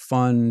 to have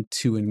fun,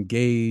 to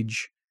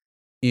engage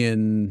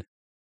in,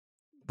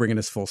 bringing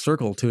us full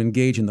circle, to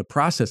engage in the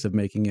process of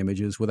making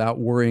images without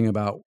worrying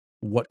about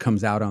what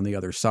comes out on the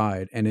other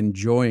side, and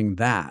enjoying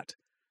that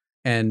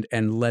and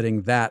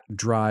letting that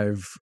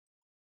drive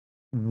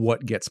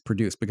what gets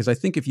produced. Because I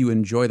think if you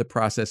enjoy the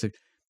process,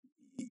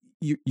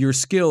 your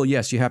skill,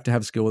 yes, you have to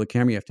have skill with a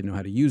camera, you have to know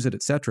how to use it,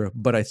 etc.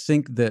 But I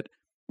think that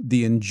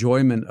the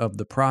enjoyment of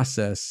the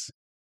process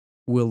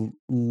will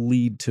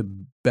lead to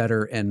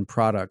better end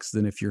products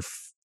than if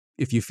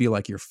you feel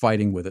like you're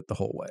fighting with it the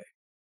whole way.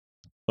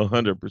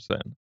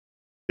 100%.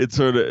 It's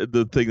sort of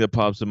the thing that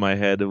pops in my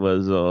head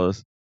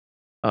was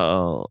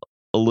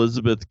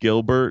Elizabeth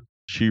Gilbert.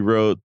 She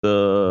wrote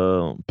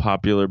the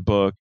popular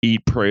book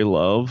Eat, Pray,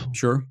 Love.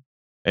 Sure.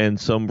 And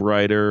some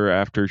writer,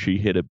 after she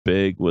hit it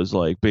big, was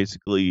like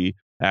basically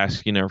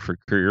asking her for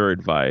career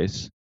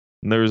advice.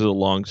 And there was a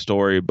long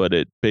story, but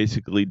it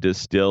basically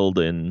distilled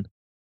in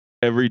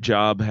every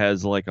job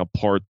has like a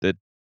part that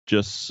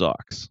just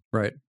sucks.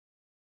 Right.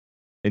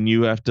 and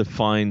you have to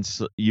find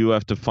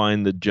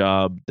the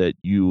job that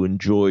you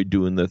enjoy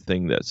doing the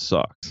thing that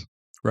sucks.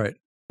 Right.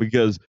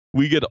 Because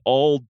we could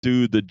all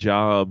do the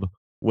job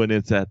when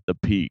it's at the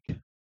peak.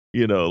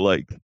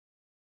 Like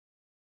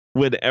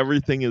when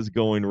everything is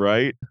going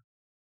right,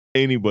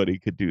 anybody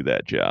could do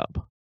that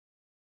job.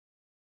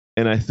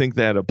 And I think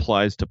that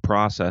applies to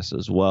process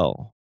as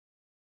well.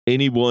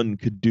 Anyone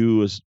could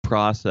do a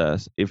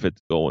process if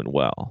it's going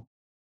well.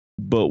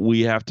 But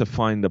we have to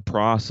find the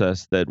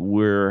process that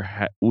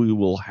we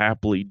will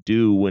happily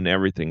do when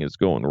everything is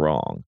going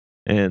wrong.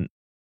 And,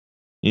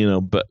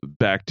 but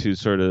back to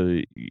sort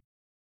of,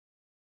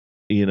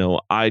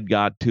 I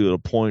got to a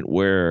point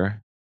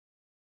where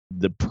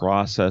the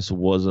process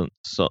wasn't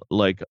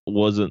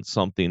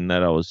something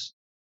that I was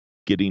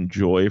getting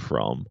joy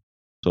from.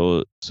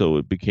 So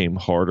it became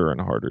harder and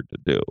harder to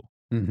do.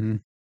 Mm-hmm.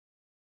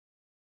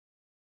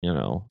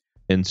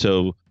 And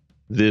so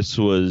this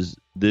was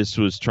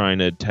trying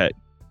to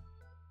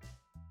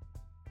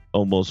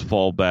almost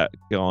fall back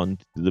on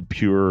the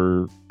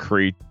pure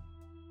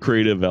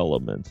creative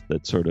elements.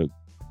 That sort of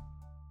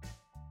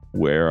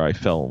where I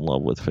fell in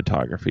love with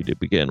photography to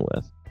begin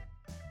with.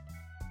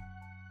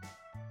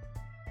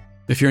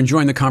 If you're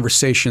enjoying the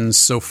conversations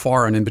so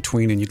far and in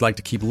between and you'd like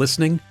to keep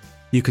listening,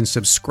 you can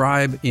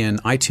subscribe in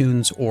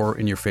iTunes or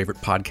in your favorite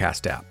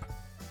podcast app.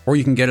 Or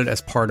you can get it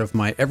as part of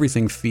my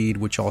Everything feed,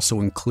 which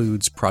also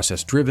includes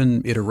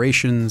process-driven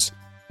iterations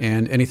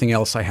and anything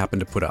else I happen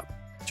to put up.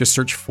 Just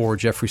search for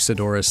Jeffrey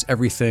Saddoris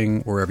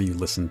Everything wherever you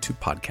listen to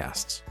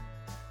podcasts.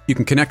 You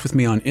can connect with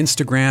me on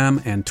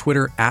Instagram and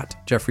Twitter at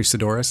Jeffrey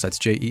Saddoris. That's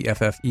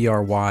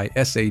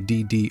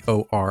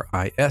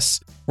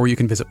JeffreySaddoris. Or you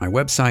can visit my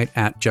website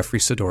at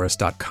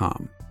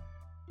jeffreysaddoris.com.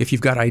 If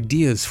you've got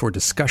ideas for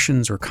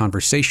discussions or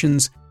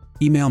conversations,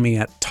 email me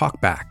at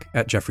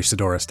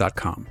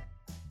talkback@jeffreysaddoris.com.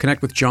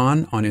 Connect with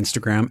John on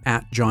Instagram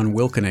at John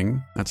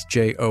Wilkening. That's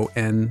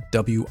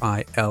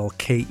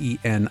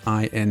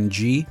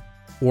JONWILKENING.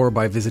 Or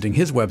by visiting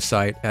his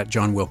website at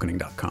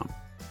johnwilkening.com.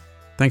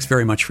 Thanks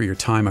very much for your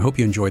time. I hope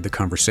you enjoyed the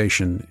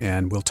conversation,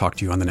 and we'll talk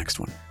to you on the next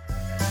one.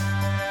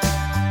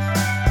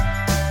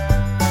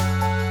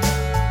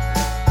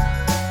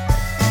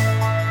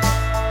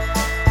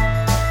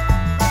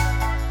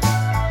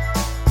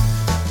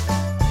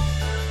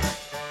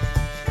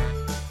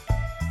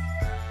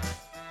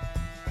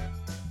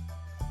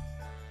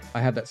 I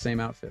had that same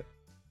outfit.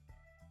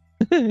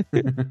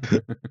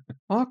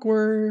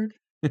 Awkward.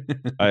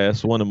 I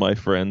asked one of my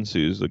friends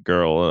who's a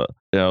girl,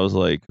 and I was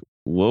like,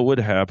 what would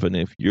happen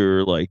if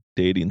you're like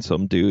dating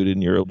some dude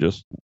and you're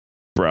just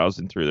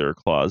browsing through their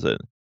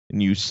closet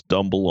and you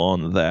stumble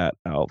on that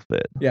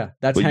outfit? Yeah,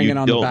 that's hanging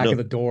on the back of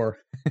the door.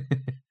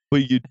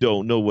 But you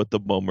don't know what the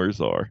mummers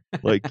are.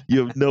 Like,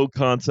 you have no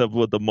concept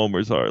what the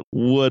mummers are.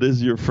 What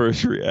is your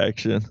first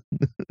reaction?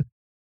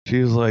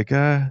 She was like,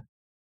 I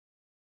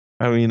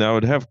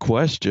would have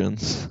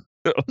questions.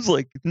 I was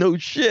like, no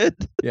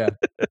shit. Yeah.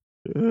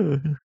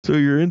 So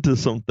you're into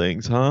some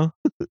things, huh?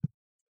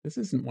 This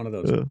isn't one of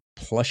those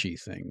plushy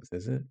things,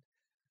 is it?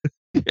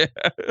 Yeah.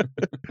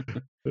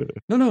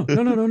 No.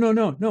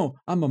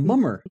 I'm a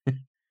mummer.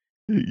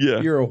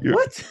 Yeah. You're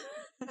what?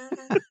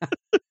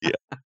 Yeah.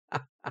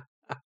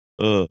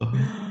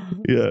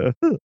 Yeah.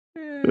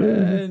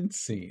 And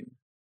scene.